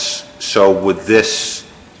comments, so would this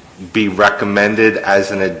be recommended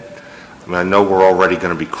as I know we're already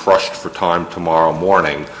going to be crushed for time tomorrow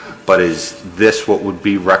morning, but is this what would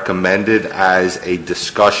be recommended as a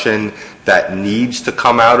discussion that needs to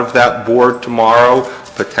come out of that board tomorrow,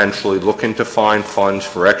 potentially looking to find funds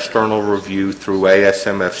for external review through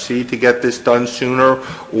ASMFC to get this done sooner,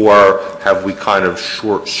 or have we kind of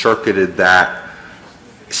short-circuited that,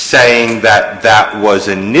 saying that that was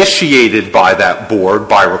initiated by that board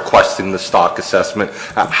by requesting the stock assessment?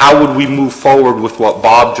 How would we move forward with what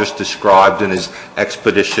Bob just described in as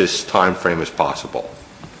expeditious time frame as possible?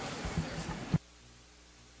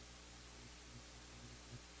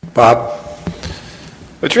 Bob?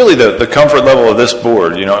 It's really the comfort level of this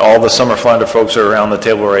board. You know, all the summer Flounder folks are around the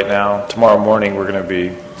table right now. Tomorrow morning we're going to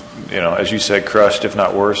be, you know, as you said, crushed, if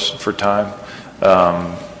not worse, for time.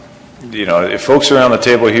 You know, if folks around the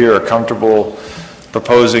table here are comfortable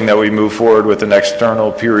proposing that we move forward with an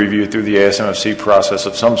external peer review through the ASMFC process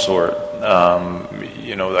of some sort,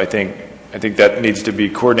 you know, I think that needs to be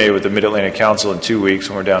coordinated with the Mid-Atlantic Council in 2 weeks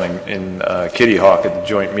when we're down in Kitty Hawk at the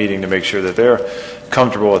joint meeting to make sure that they're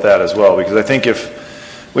comfortable with that as well. Because I think if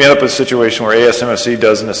we end up with a situation where ASMFC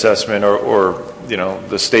does an assessment or you know,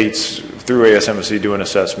 the states through ASMFC do an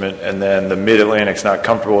assessment and then the Mid-Atlantic's not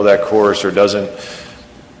comfortable with that course or doesn't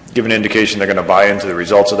give an indication they're going to buy into the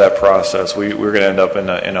results of that process, we're going to end up in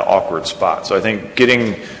an awkward spot. So I think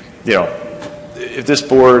getting, you know, if this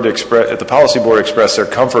board if the policy board expressed their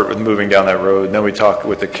comfort with moving down that road, and then we talk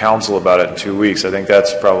with the council about it in 2 weeks, I think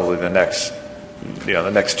that's probably the next, you know,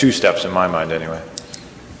 the next two steps in my mind anyway.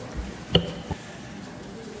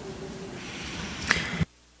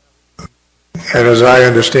 And as I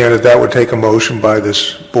understand it, that would take a motion by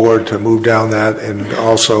this board to move down that, and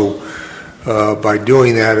also by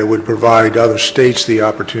doing that, it would provide other states the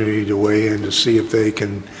opportunity to weigh in to see if they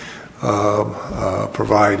can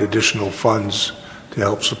provide additional funds to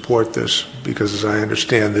help support this, because as I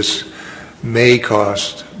understand, this may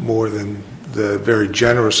cost more than the very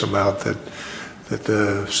generous amount that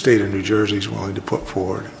the state of New Jersey is willing to put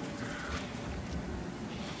forward.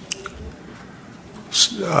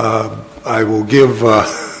 I will give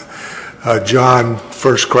John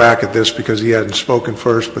first crack at this because he hadn't spoken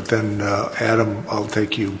first, but then Adam, I'll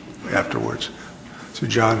take you afterwards. So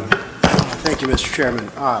John. Thank you, Mr. Chairman.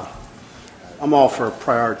 I'm all for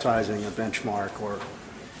prioritizing a benchmark or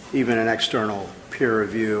even an external peer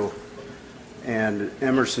review, and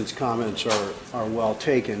Emerson's comments are well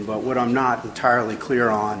taken, but what I'm not entirely clear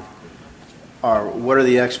on are what are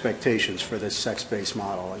the expectations for this sex-based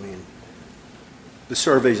model. I mean, the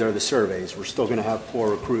surveys are the surveys. We're still going to have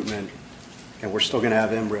poor recruitment, and we're still going to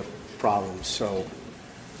have MRIP problems. So,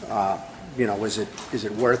 you know, is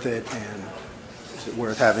it worth it, and is it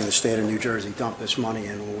worth having the state of New Jersey dump this money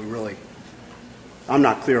in when we really? I'm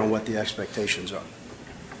not clear on what the expectations are.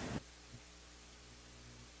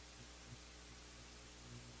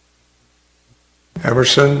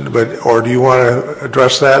 Emerson, or do you want to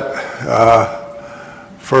address that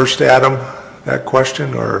first, Adam, that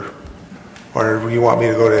question, or do you want me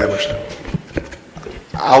to go to Emerson?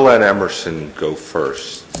 I'll let Emerson go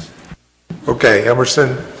first. Okay,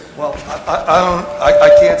 Emerson. Well,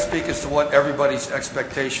 I can't speak as to what everybody's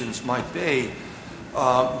expectations might be,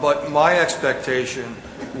 but my expectation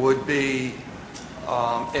would be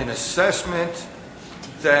an assessment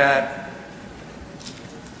that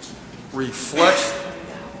reflects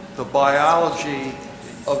the biology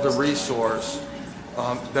of the resource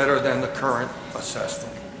better than the current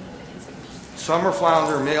assessment. Summer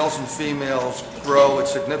flounder males and females grow at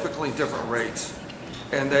significantly different rates,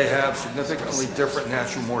 and they have significantly different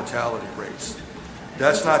natural mortality rates.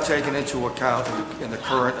 That's not taken into account in the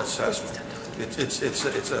current assessment. It's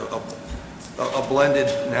a blended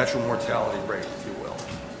natural mortality rate, if you will.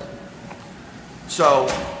 So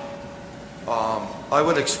I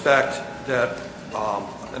would expect that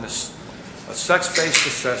a sex-based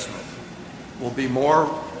assessment will be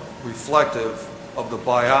more reflective of the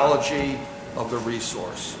biology of the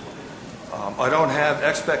resource. I don't have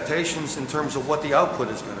expectations in terms of what the output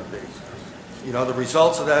is going to be. You know, the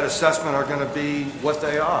results of that assessment are going to be what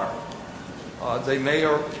they are. They may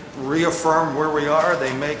reaffirm where we are.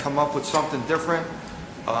 They may come up with something different.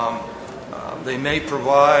 They may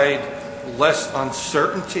provide less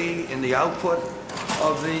uncertainty in the output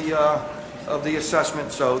of the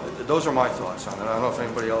assessment. So those are my thoughts on it. I don't know if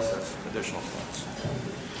anybody else has additional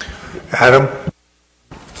thoughts. Adam?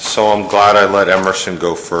 So I'm glad I let Emerson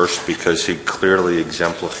go first because he clearly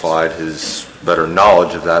exemplified his better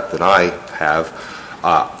knowledge of that than I have.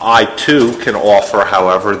 I, too, can offer,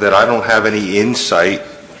 however, that I don't have any insight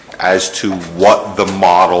as to what the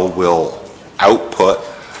model will output.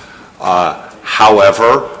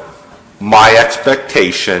 However, my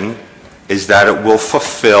expectation is that it will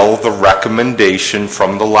fulfill the recommendation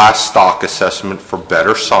from the last stock assessment for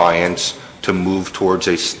better science to move towards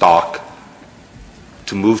a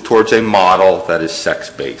model that is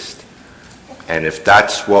sex-based. And if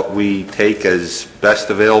that's what we take as best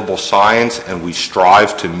available science and we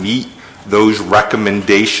strive to meet those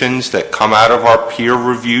recommendations that come out of our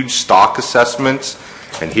peer-reviewed stock assessments,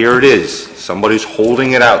 and here it is, somebody's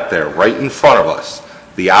holding it out there right in front of us.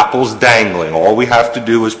 The apple's dangling. All we have to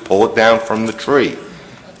do is pull it down from the tree.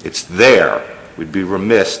 It's there. We'd be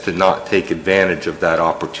remiss to not take advantage of that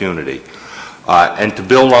opportunity. And to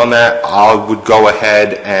build on that, I would go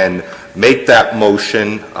ahead and make that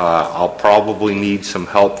motion. I'll probably need some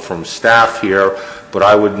help from staff here, but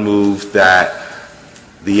I would move that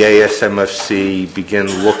the ASMFC begin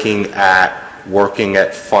looking at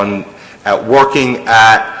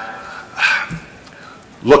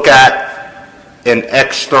look at an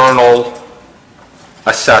external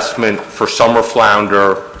assessment for summer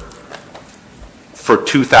flounder for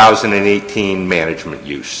 2018 management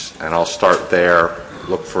use. And I'll start there,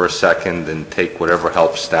 look for a second, and take whatever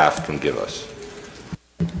help staff can give us.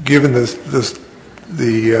 Given the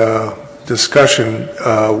discussion,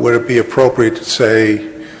 would it be appropriate to say,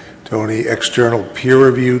 Tony, external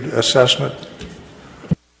peer-reviewed assessment?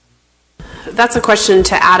 That's a question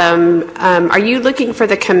to Adam. Are you looking for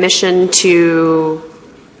the commission to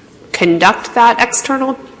conduct that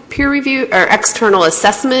external peer review or external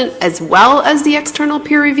assessment as well as the external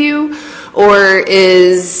peer review? Or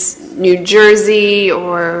is New Jersey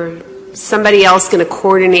or somebody else going to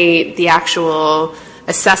coordinate the actual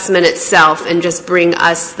assessment itself and just bring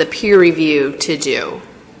us the peer review to do?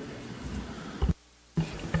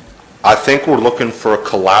 I think we're looking for a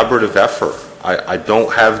collaborative effort. I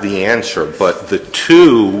don't have the answer, but the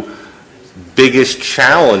two biggest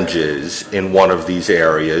challenges in one of these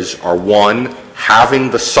areas are, one,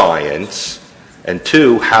 having the science, and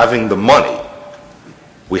two, having the money.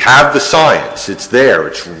 We have the science. It's there.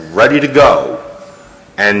 It's ready to go.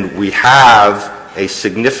 And we have a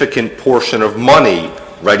significant portion of money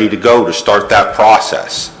ready to go to start that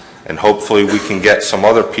process. And hopefully we can get some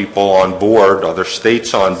other people on board, other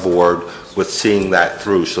states on board, with seeing that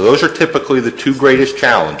through. So those are typically the two greatest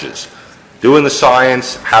challenges. Doing the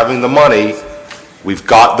science, having the money, we've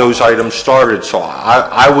got those items started. So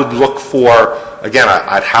I would look for, again,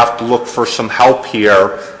 I'd have to look for some help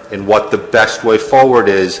here in what the best way forward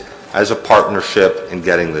is as a partnership in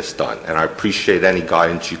getting this done. And I appreciate any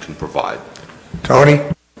guidance you can provide. Tony?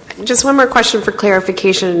 Just one more question for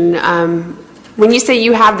clarification. When you say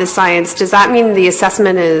you have the science, does that mean the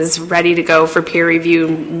assessment is ready to go for peer review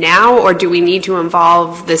now, or do we need to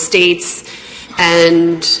involve the states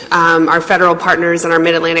and our federal partners and our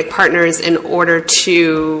Mid-Atlantic partners in order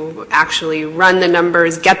to actually run the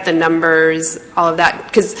numbers, get the numbers, all of that?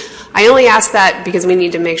 Because I only ask that because we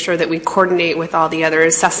need to make sure that we coordinate with all the other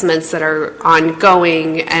assessments that are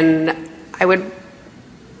ongoing, and I would,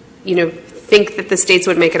 think that the states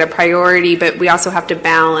would make it a priority, but we also have to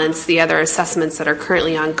balance the other assessments that are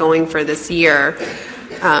currently ongoing for this year.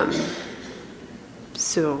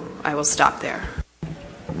 So I will stop there.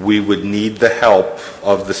 We would need the help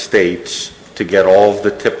of the states to get all of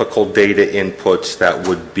the typical data inputs that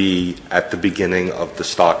would be at the beginning of the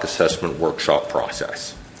stock assessment workshop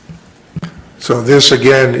process. So this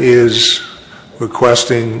again is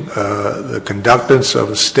requesting the conductance of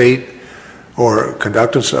a state or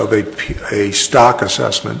conductance of a stock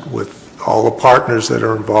assessment with all the partners that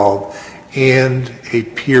are involved and a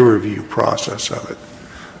peer review process of it.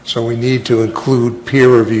 So we need to include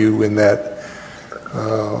peer review in that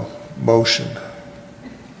motion.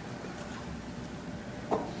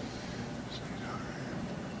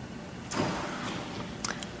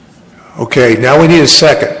 Okay, now we need a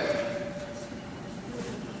second.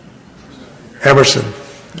 Emerson,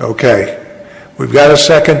 okay. We've got a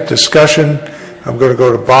second discussion. I'm going to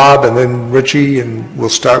go to Bob and then Richie, and we'll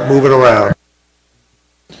start moving around.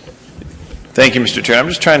 Thank you, Mr. Chair. I'm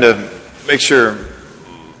just trying to make sure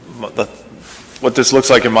what this looks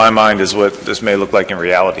like in my mind is what this may look like in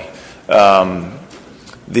reality.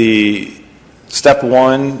 The step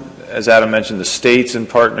one, as Adam mentioned, the states and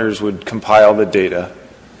partners would compile the data.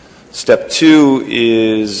 Step two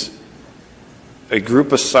is a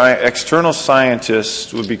group of external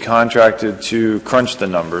scientists would be contracted to crunch the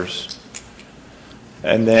numbers.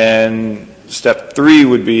 And then step three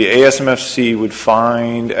would be ASMFC would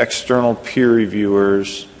find external peer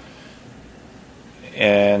reviewers.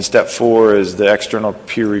 And step four is the external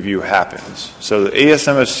peer review happens. So the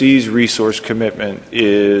ASMFC's resource commitment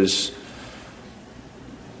is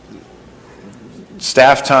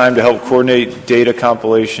staff time to help coordinate data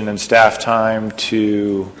compilation and staff time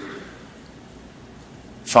to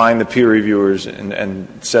find the peer reviewers and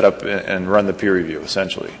set up and run the peer review,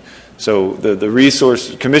 essentially. So the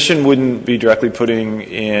resource, commission wouldn't be directly putting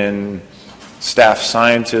in staff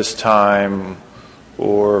scientist time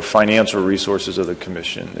or financial resources of the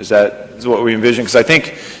commission. Is that what we envision? Because I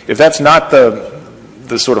think if that's not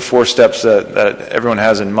the sort of 4 steps that everyone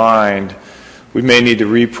has in mind, we may need to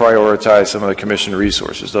reprioritize some of the commission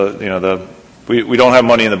resources. We don't have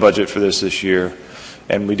money in the budget for this year,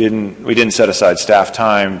 and we didn't set aside staff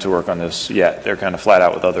time to work on this yet. They're kind of flat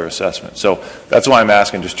out with other assessments. So that's why I'm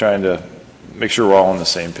asking, just trying to make sure we're all on the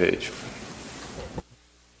same page.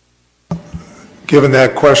 Given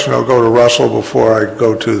that question, I'll go to Russell before I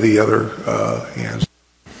go to the other hands.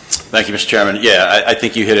 Thank you, Mr. Chairman. Yeah, I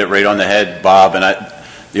think you hit it right on the head, Bob. And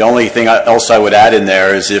the only thing else I would add in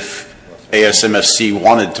there is if ASMFC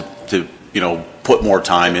wanted to put more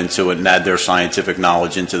time into it and add their scientific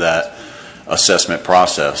knowledge into that assessment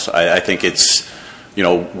process. I think it's,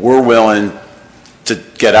 we're willing to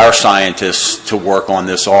get our scientists to work on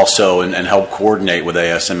this also and help coordinate with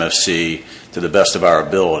ASMFC to the best of our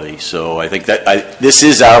ability. So I think that this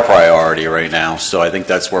is our priority right now. So I think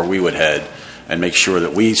that's where we would head and make sure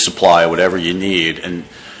that we supply whatever you need. And,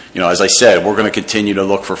 as I said, we're going to continue to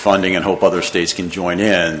look for funding and hope other states can join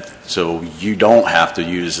in so you don't have to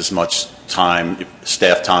use as much time,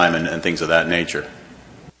 staff time, and things of that nature.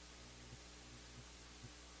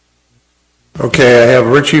 Okay, I have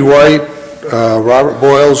Richie White, Robert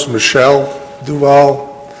Boyles, Michelle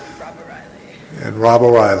Duval, and Rob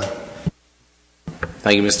O'Reilly.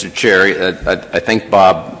 Thank you, Mr. Chair. I think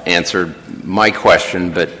Bob answered my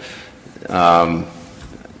question, but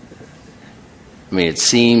it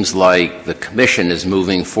seems like the Commission is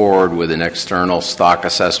moving forward with an external stock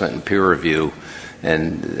assessment and peer review,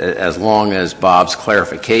 and as long as Bob's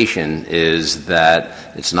clarification is that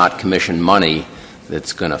it's not Commission money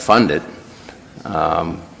that's going to fund it,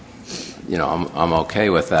 I'm okay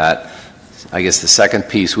with that. I guess the second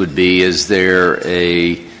piece would be, is there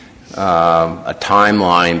a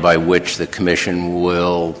timeline by which the Commission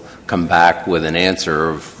will come back with an answer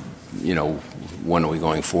of, when are we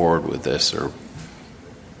going forward with this? Or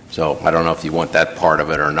so I don't know if you want that part of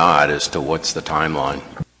it or not, as to what's the timeline.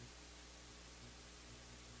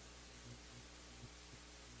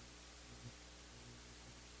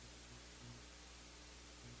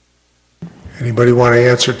 Anybody want to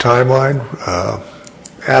answer timeline?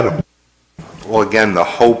 Adam. Well, again, the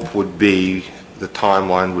hope would be, the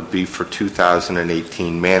timeline would be for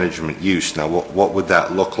 2018 management use. Now, what would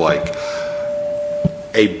that look like?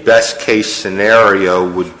 A best case scenario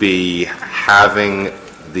would be having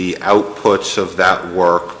the outputs of that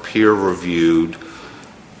work peer reviewed,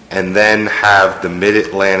 and then have the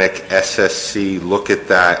Mid-Atlantic SSC look at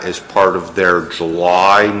that as part of their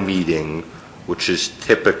July meeting, which is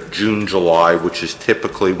June, July, which is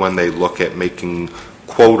typically when they look at making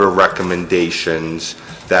quota recommendations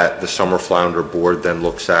that the Summer Flounder Board then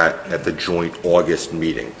looks at the joint August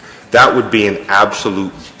meeting. That would be an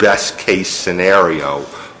absolute best case scenario,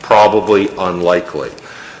 probably unlikely.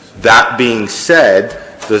 That being said,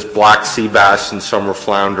 the Black Sea Bass and Summer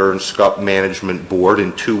Flounder and Scup Management Board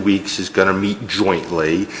in 2 weeks is going to meet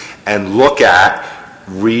jointly and look at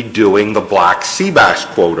redoing the Black Sea Bass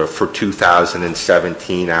quota for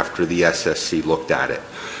 2017 after the SSC looked at it.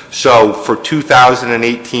 So for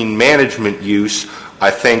 2018 management use,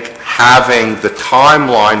 I think having the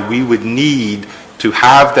timeline we would need to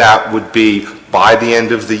have that would be by the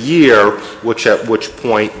end of the year, at which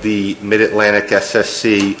point the Mid-Atlantic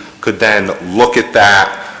SSC could then look at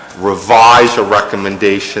that, revise a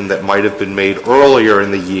recommendation that might have been made earlier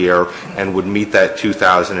in the year, and would meet that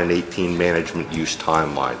 2018 management use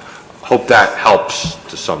timeline. Hope that helps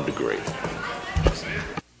to some degree.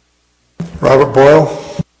 Robert Boyle.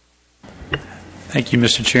 Thank you,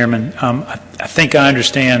 Mr. Chairman. I think I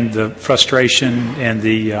understand the frustration and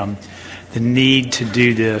the need to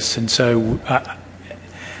do this, and so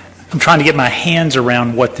I'm trying to get my hands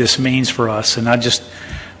around what this means for us, and I just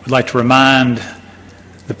would like to remind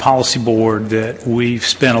the policy board that we've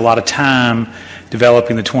spent a lot of time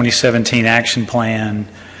developing the 2017 action plan,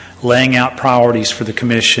 laying out priorities for the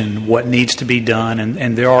Commission, what needs to be done,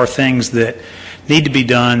 and there are things that need to be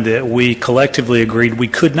done that we collectively agreed we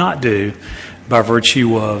could not do by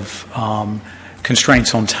virtue of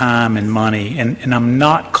constraints on time and money. And I'm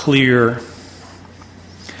not clear,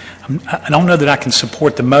 I don't know that I can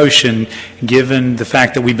support the motion given the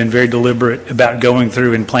fact that we've been very deliberate about going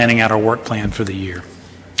through and planning out our work plan for the year.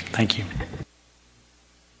 Thank you.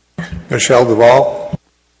 Michelle Duval.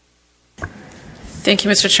 Thank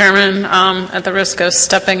you, Mr. Chairman. At the risk of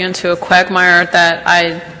stepping into a quagmire that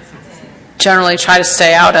I generally try to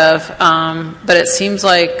stay out of. But it seems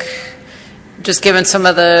like, just given some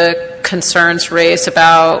of the concerns raised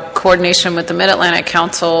about coordination with the Mid-Atlantic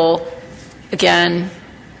Council, again,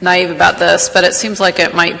 naive about this, but it seems like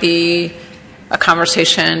it might be a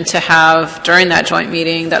conversation to have during that joint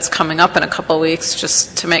meeting that's coming up in a couple of weeks,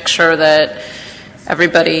 just to make sure that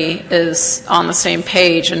everybody is on the same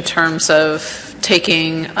page in terms of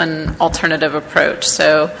taking an alternative approach.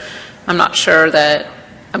 So I'm not sure that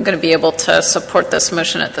I'm going to be able to support this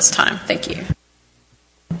motion at this time. Thank you.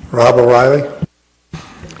 Rob O'Reilly.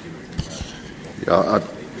 Yeah,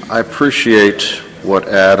 I appreciate what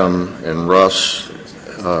Adam and Russ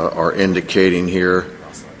are indicating here.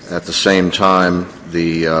 At the same time,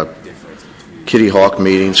 the Kitty Hawk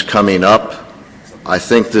meeting's coming up. I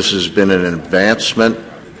think this has been an advancement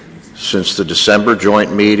since the December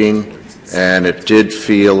joint meeting, and it did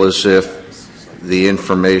feel as if the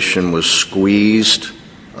information was squeezed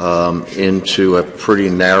into a pretty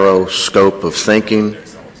narrow scope of thinking.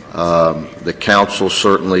 The council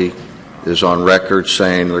certainly is on record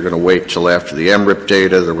saying they're going to wait till after the MRIP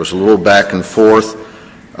data. There was a little back and forth.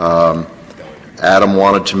 Adam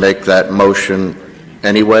wanted to make that motion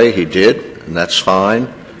anyway. He did, and that's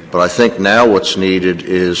fine. But I think now what's needed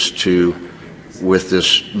is to, with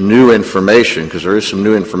this new information, because there is some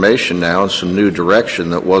new information now and some new direction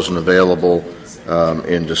that wasn't available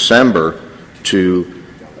in December, to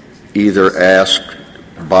either ask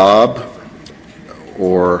Bob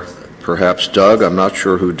or perhaps Doug, I'm not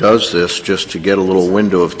sure who does this, just to get a little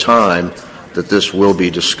window of time that this will be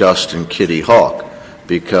discussed in Kitty Hawk,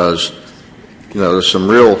 because there's some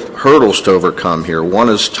real hurdles to overcome here. One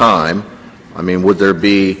is time. I mean, would there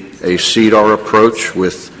be a CDAR approach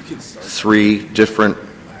with 3 different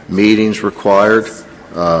meetings required?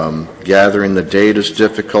 Gathering the data is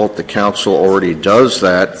difficult. The council already does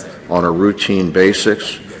that on a routine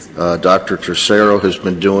basis. Dr. Tercero has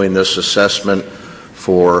been doing this assessment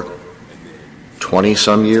for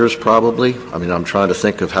 20-some years probably. I mean, I'm trying to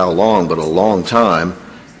think of how long, but a long time.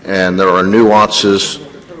 And there are nuances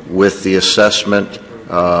with the assessment.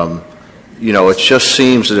 It just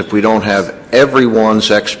seems that if we don't have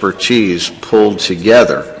everyone's expertise pulled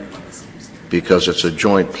together, because it's a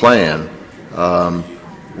joint plan,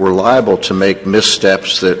 we're liable to make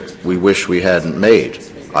missteps that we wish we hadn't made.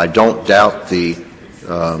 I don't doubt the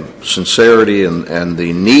sincerity and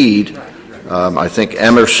the need. I think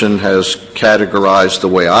Emerson has categorized the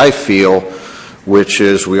way I feel, which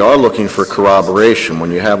is we are looking for corroboration.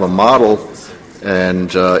 When you have a model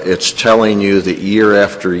and it's telling you that year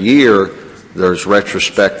after year there's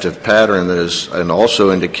retrospective pattern that is, and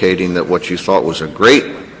also indicating that what you thought was a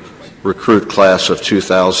great recruit class of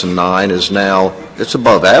 2009 is now, it's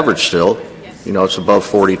above average still. It's above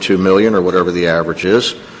 42 million or whatever the average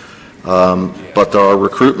is. But there are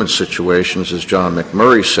recruitment situations, as John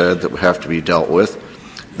McMurray said, that have to be dealt with.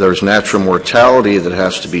 There's natural mortality that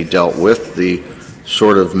has to be dealt with. The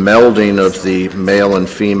sort of melding of the male and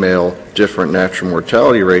female different natural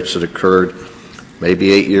mortality rates that occurred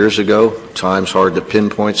maybe 8 years ago. Time's hard to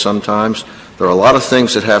pinpoint sometimes. There are a lot of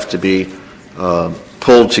things that have to be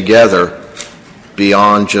pulled together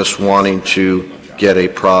beyond just wanting to get a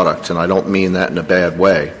product, and I don't mean that in a bad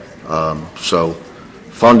way. So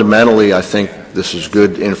fundamentally, I think this is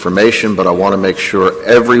good information, but I want to make sure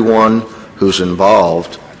everyone who's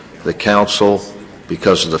involved, the council,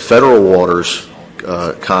 because of the federal waters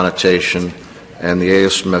connotation, and the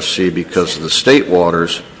ASMFC because of the state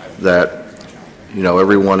waters, that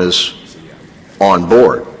everyone is on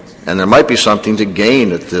board. And there might be something to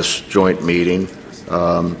gain at this joint meeting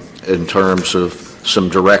in terms of some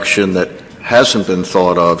direction that hasn't been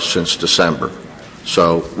thought of since December.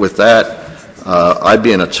 So with that, I'd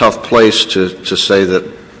be in a tough place to say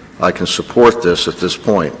that I can support this at this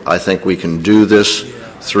point. I think we can do this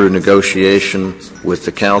through negotiation with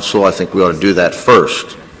the council. I think we ought to do that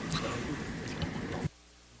first.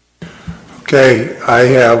 Okay, I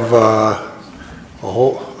have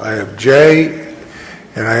Jay,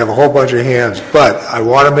 and I have a whole bunch of hands, but I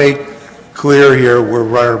want to make clear here we're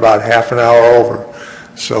running about half an hour over,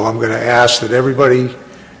 so I'm going to ask that everybody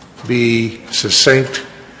be succinct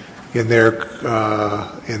in their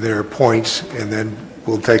points, and then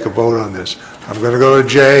we'll take a vote on this. I'm going to go to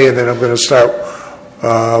Jay, and then I'm going to start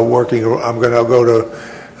working. I'm going to go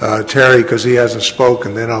to Terry because he hasn't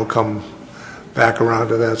spoken, then I'll come back around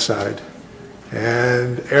to that side.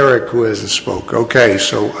 And Eric, who hasn't spoke. Okay,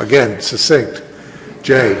 so again, succinct.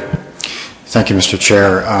 Jay. Thank you, Mr.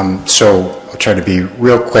 Chair. So I'll try to be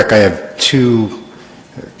real quick. I have 2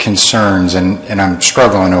 concerns, and I'm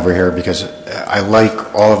struggling over here because I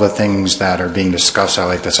like all of the things that are being discussed. I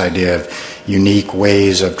like this idea of unique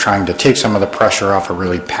ways of trying to take some of the pressure off a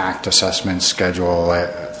really packed assessment schedule.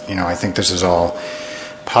 I think this is all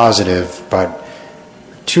positive, but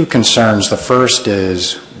two concerns. The first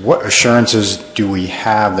is, what assurances do we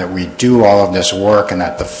have that we do all of this work and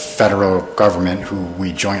that the federal government, who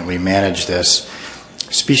we jointly manage this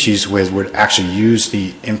species with, would actually use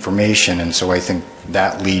the information? And so I think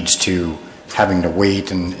that leads to having to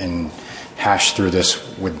wait and hash through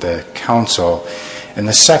this with the council. And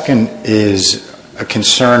the second is a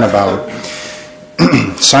concern about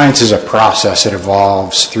science is a process. It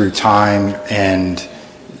evolves through time, and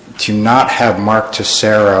to not have Mark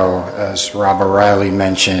Tessero, as Rob O'Reilly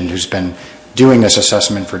mentioned, who's been doing this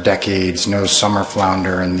assessment for decades, knows summer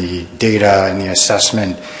flounder and the data and the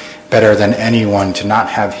assessment better than anyone, to not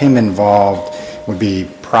have him involved would be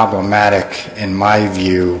problematic in my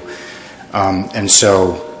view. And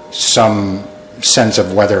so some sense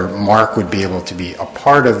of whether Mark would be able to be a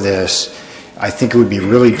part of this, I think it would be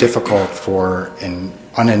really difficult for an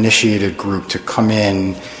uninitiated group to come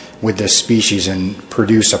in with this species and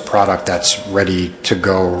produce a product that's ready to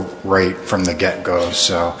go right from the get-go.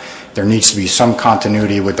 So there needs to be some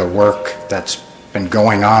continuity with the work that's been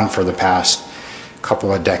going on for the past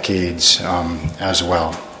couple of decades as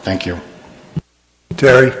well. Thank you.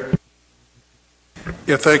 Terry?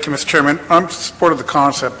 Yeah, thank you, Mr. Chairman. I'm in support of the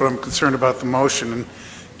concept, but I'm concerned about the motion. And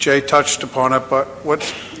Jay touched upon it, but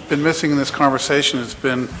what's been missing in this conversation has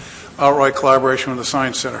been outright collaboration with the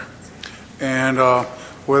Science Center. And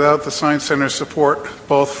without the Science Center's support,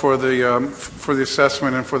 both for the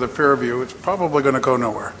assessment and for the peer review, it's probably going to go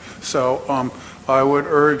nowhere. So I would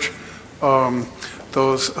urge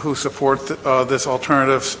those who support this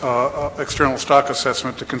alternative external stock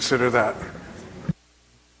assessment to consider that.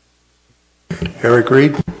 Eric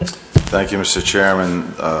Reed? Thank you, Mr.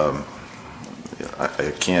 Chairman.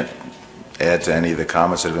 I can't add to any of the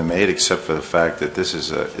comments that have been made, except for the fact that this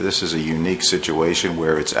is a unique situation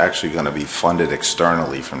where it's actually going to be funded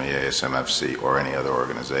externally from the ASMFC or any other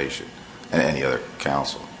organization and any other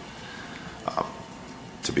council.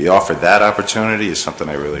 To be offered that opportunity is something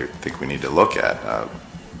I really think we need to look at.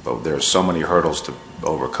 But there are so many hurdles to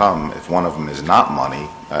overcome. If one of them is not money,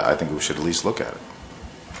 I think we should at least look at it.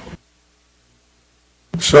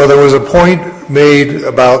 So there was a point made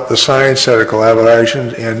about the Science Center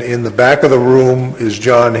collaboration, and in the back of the room is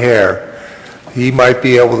John Hare. He might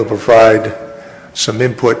be able to provide some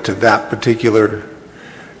input to that particular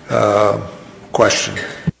question.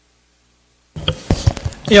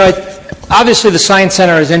 Obviously the Science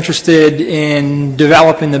Center is interested in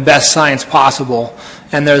developing the best science possible,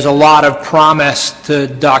 and there's a lot of promise to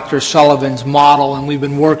Dr. Sullivan's model, and we've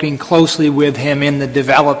been working closely with him in the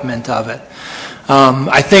development of it.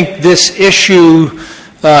 I think this issue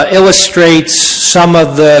illustrates some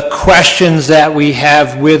of the questions that we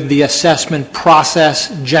have with the assessment process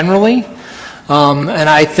generally, and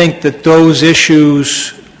I think that those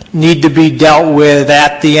issues need to be dealt with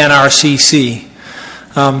at the NRCC.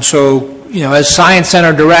 As Science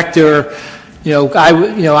Center Director,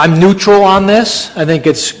 I'm neutral on this. I think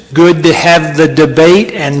it's good to have the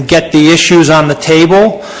debate and get the issues on the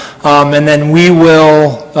table, and then we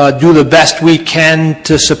will do the best we can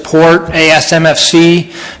to support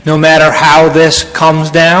ASMFC no matter how this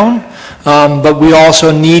comes down. But we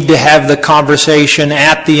also need to have the conversation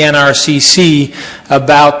at the NRCC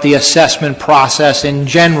about the assessment process in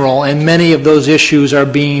general, and many of those issues are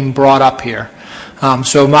being brought up here.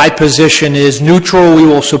 So my position is neutral. We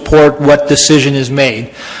will support what decision is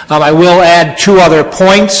made. I will add two other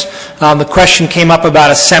points. The question came up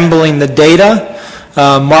about assembling the data.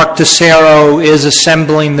 Mark Tessero is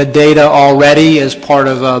assembling the data already as part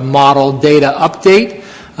of a model data update.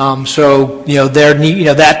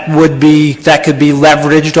 That could be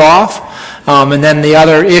leveraged off. And then the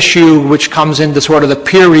other issue which comes into sort of the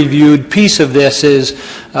peer-reviewed piece of this is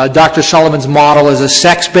Dr. Sullivan's model is a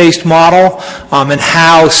sex-based model, and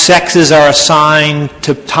how sexes are assigned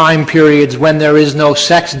to time periods when there is no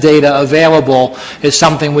sex data available is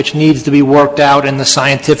something which needs to be worked out in the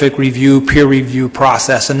scientific review, peer review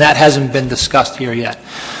process, and that hasn't been discussed here yet.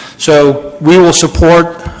 So we will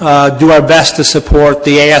support, do our best to support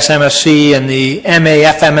the ASMFC and the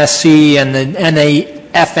MAFMSC and the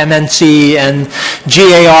NAFMNC and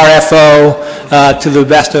GARFO to the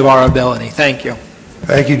best of our ability. Thank you.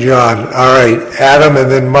 Thank you, John. All right, Adam,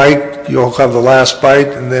 and then Mike, you'll have the last bite,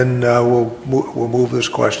 and then we'll move this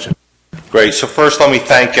question. Great. So first, let me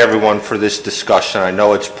thank everyone for this discussion. I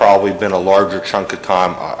know it's probably been a larger chunk of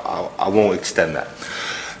time. I won't extend that.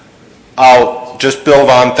 I'll just build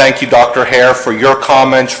on, thank you, Dr. Hare, for your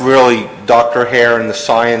comments. Really, Dr. Hare and the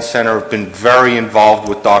Science Center have been very involved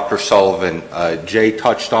with Dr. Sullivan. Jay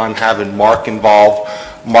touched on having Mark involved.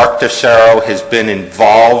 Mark DeCero has been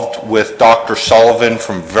involved with Dr. Sullivan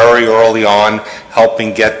from very early on,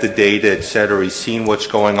 helping get the data, et cetera. He's seen what's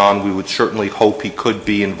going on. We would certainly hope he could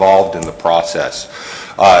be involved in the process.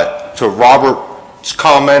 To Robert's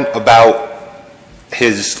comment about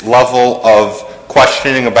his level of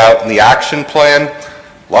questioning about the action plan,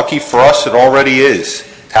 lucky for us it already is.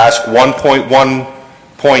 Task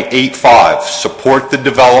 1.1.85, support the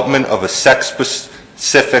development of a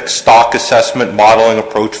sex-specific stock assessment modeling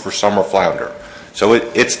approach for summer flounder. So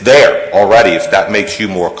it's there already, if that makes you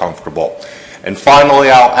more comfortable. And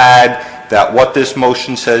finally, I'll add that what this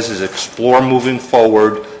motion says is explore moving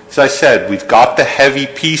forward. As I said, we've got the heavy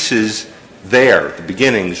pieces there, the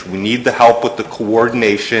beginnings. We need the help with the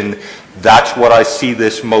coordination. That's what I see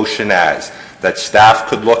this motion as, that staff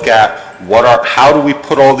could look at how do we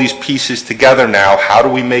put all these pieces together now, how do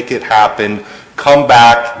we make it happen, come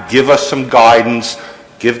back, give us some guidance,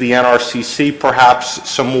 give the NRCC perhaps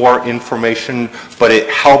some more information, but it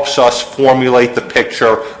helps us formulate the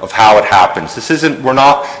picture of how it happens. We're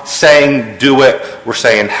not saying do it, we're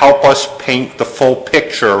saying help us paint the full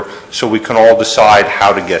picture so we can all decide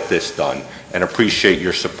how to get this done, and appreciate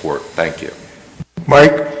your support. Thank you.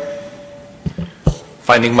 Mike?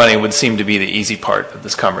 Finding money would seem to be the easy part of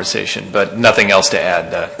this conversation, but nothing else to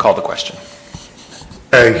add. Call the question.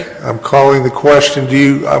 Okay, I'm calling the question.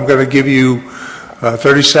 I'm going to give you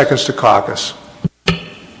 30 seconds to caucus.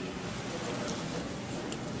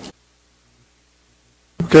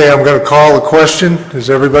 Okay, I'm going to call the question. Is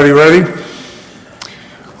everybody ready?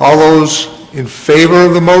 All those in favor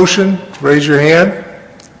of the motion, raise your hand.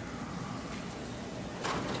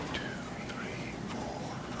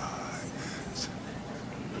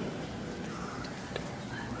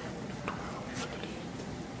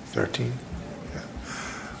 13. Yeah.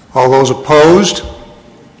 All those opposed? 1,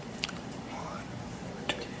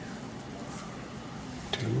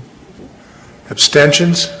 2.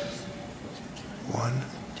 Abstentions? 1,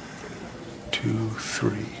 2,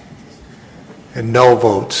 3. And no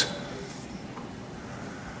votes.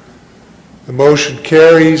 The motion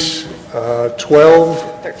carries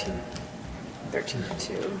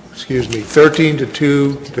 13 to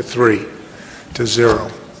 2 to 3 to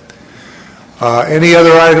 0. Any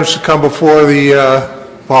other items to come before the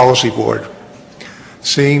policy board?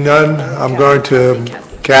 Seeing none, I'm going to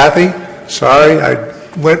Kathy. Sorry, I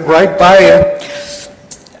went right by you.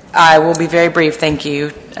 I will be very brief, thank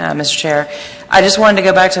you, Mr. Chair. I just wanted to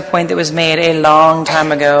go back to a point that was made a long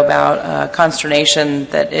time ago about consternation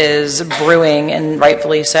that is brewing, and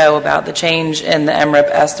rightfully so, about the change in the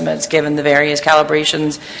MRIP estimates given the various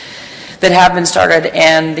calibrations that have been started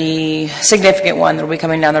and the significant one that will be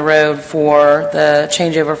coming down the road for the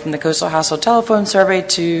changeover from the Coastal Household Telephone Survey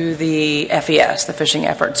to the FES, the Fishing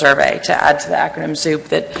Effort Survey, to add to the acronym soup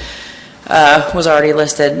that was already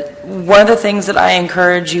listed. One of the things that I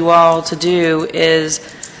encourage you all to do is,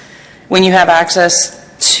 when you have access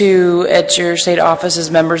to, at your state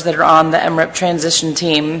offices, members that are on the MRIP transition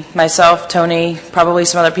team, myself, Tony, probably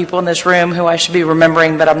some other people in this room who I should be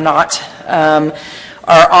remembering but I'm not,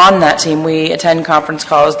 are on that team. We attend conference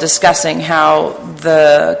calls discussing how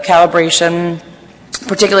the calibration,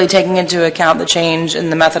 particularly taking into account the change in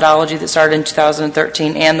the methodology that started in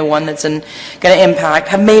 2013 and the one that's going to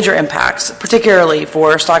have major impacts, particularly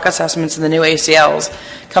for stock assessments and the new ACLs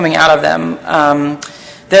coming out of them.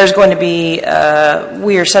 There's going to be,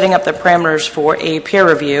 we are setting up the parameters for a peer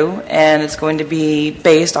review, and it's going to be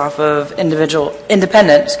based off of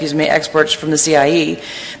independent experts from the CIE.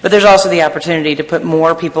 But there's also the opportunity to put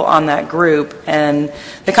more people on that group. And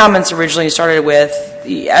the comments originally started with,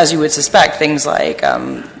 as you would suspect, things like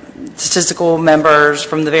statistical members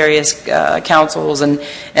from the various councils and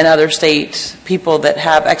other state people that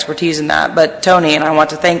have expertise in that. But Tony, and I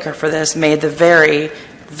want to thank her for this, made the very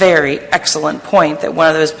excellent point that one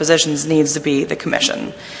of those positions needs to be the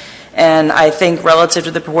commission. And I think relative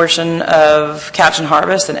to the proportion of catch and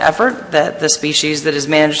harvest and effort that the species that is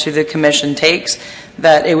managed through the commission takes,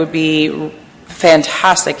 that it would be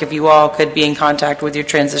fantastic if you all could be in contact with your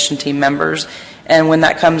transition team members, and when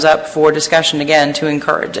that comes up for discussion again, to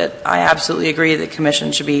encourage it. I absolutely agree that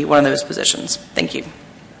commission should be one of those positions. Thank you.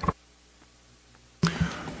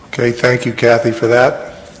 Okay, thank you, Kathy, for that.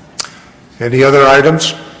 Any other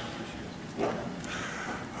items?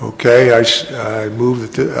 Okay, I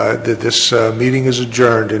move that this meeting is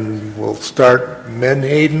adjourned, and we'll start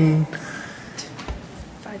Menhaden.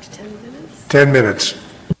 5 to 10 minutes. 10 minutes.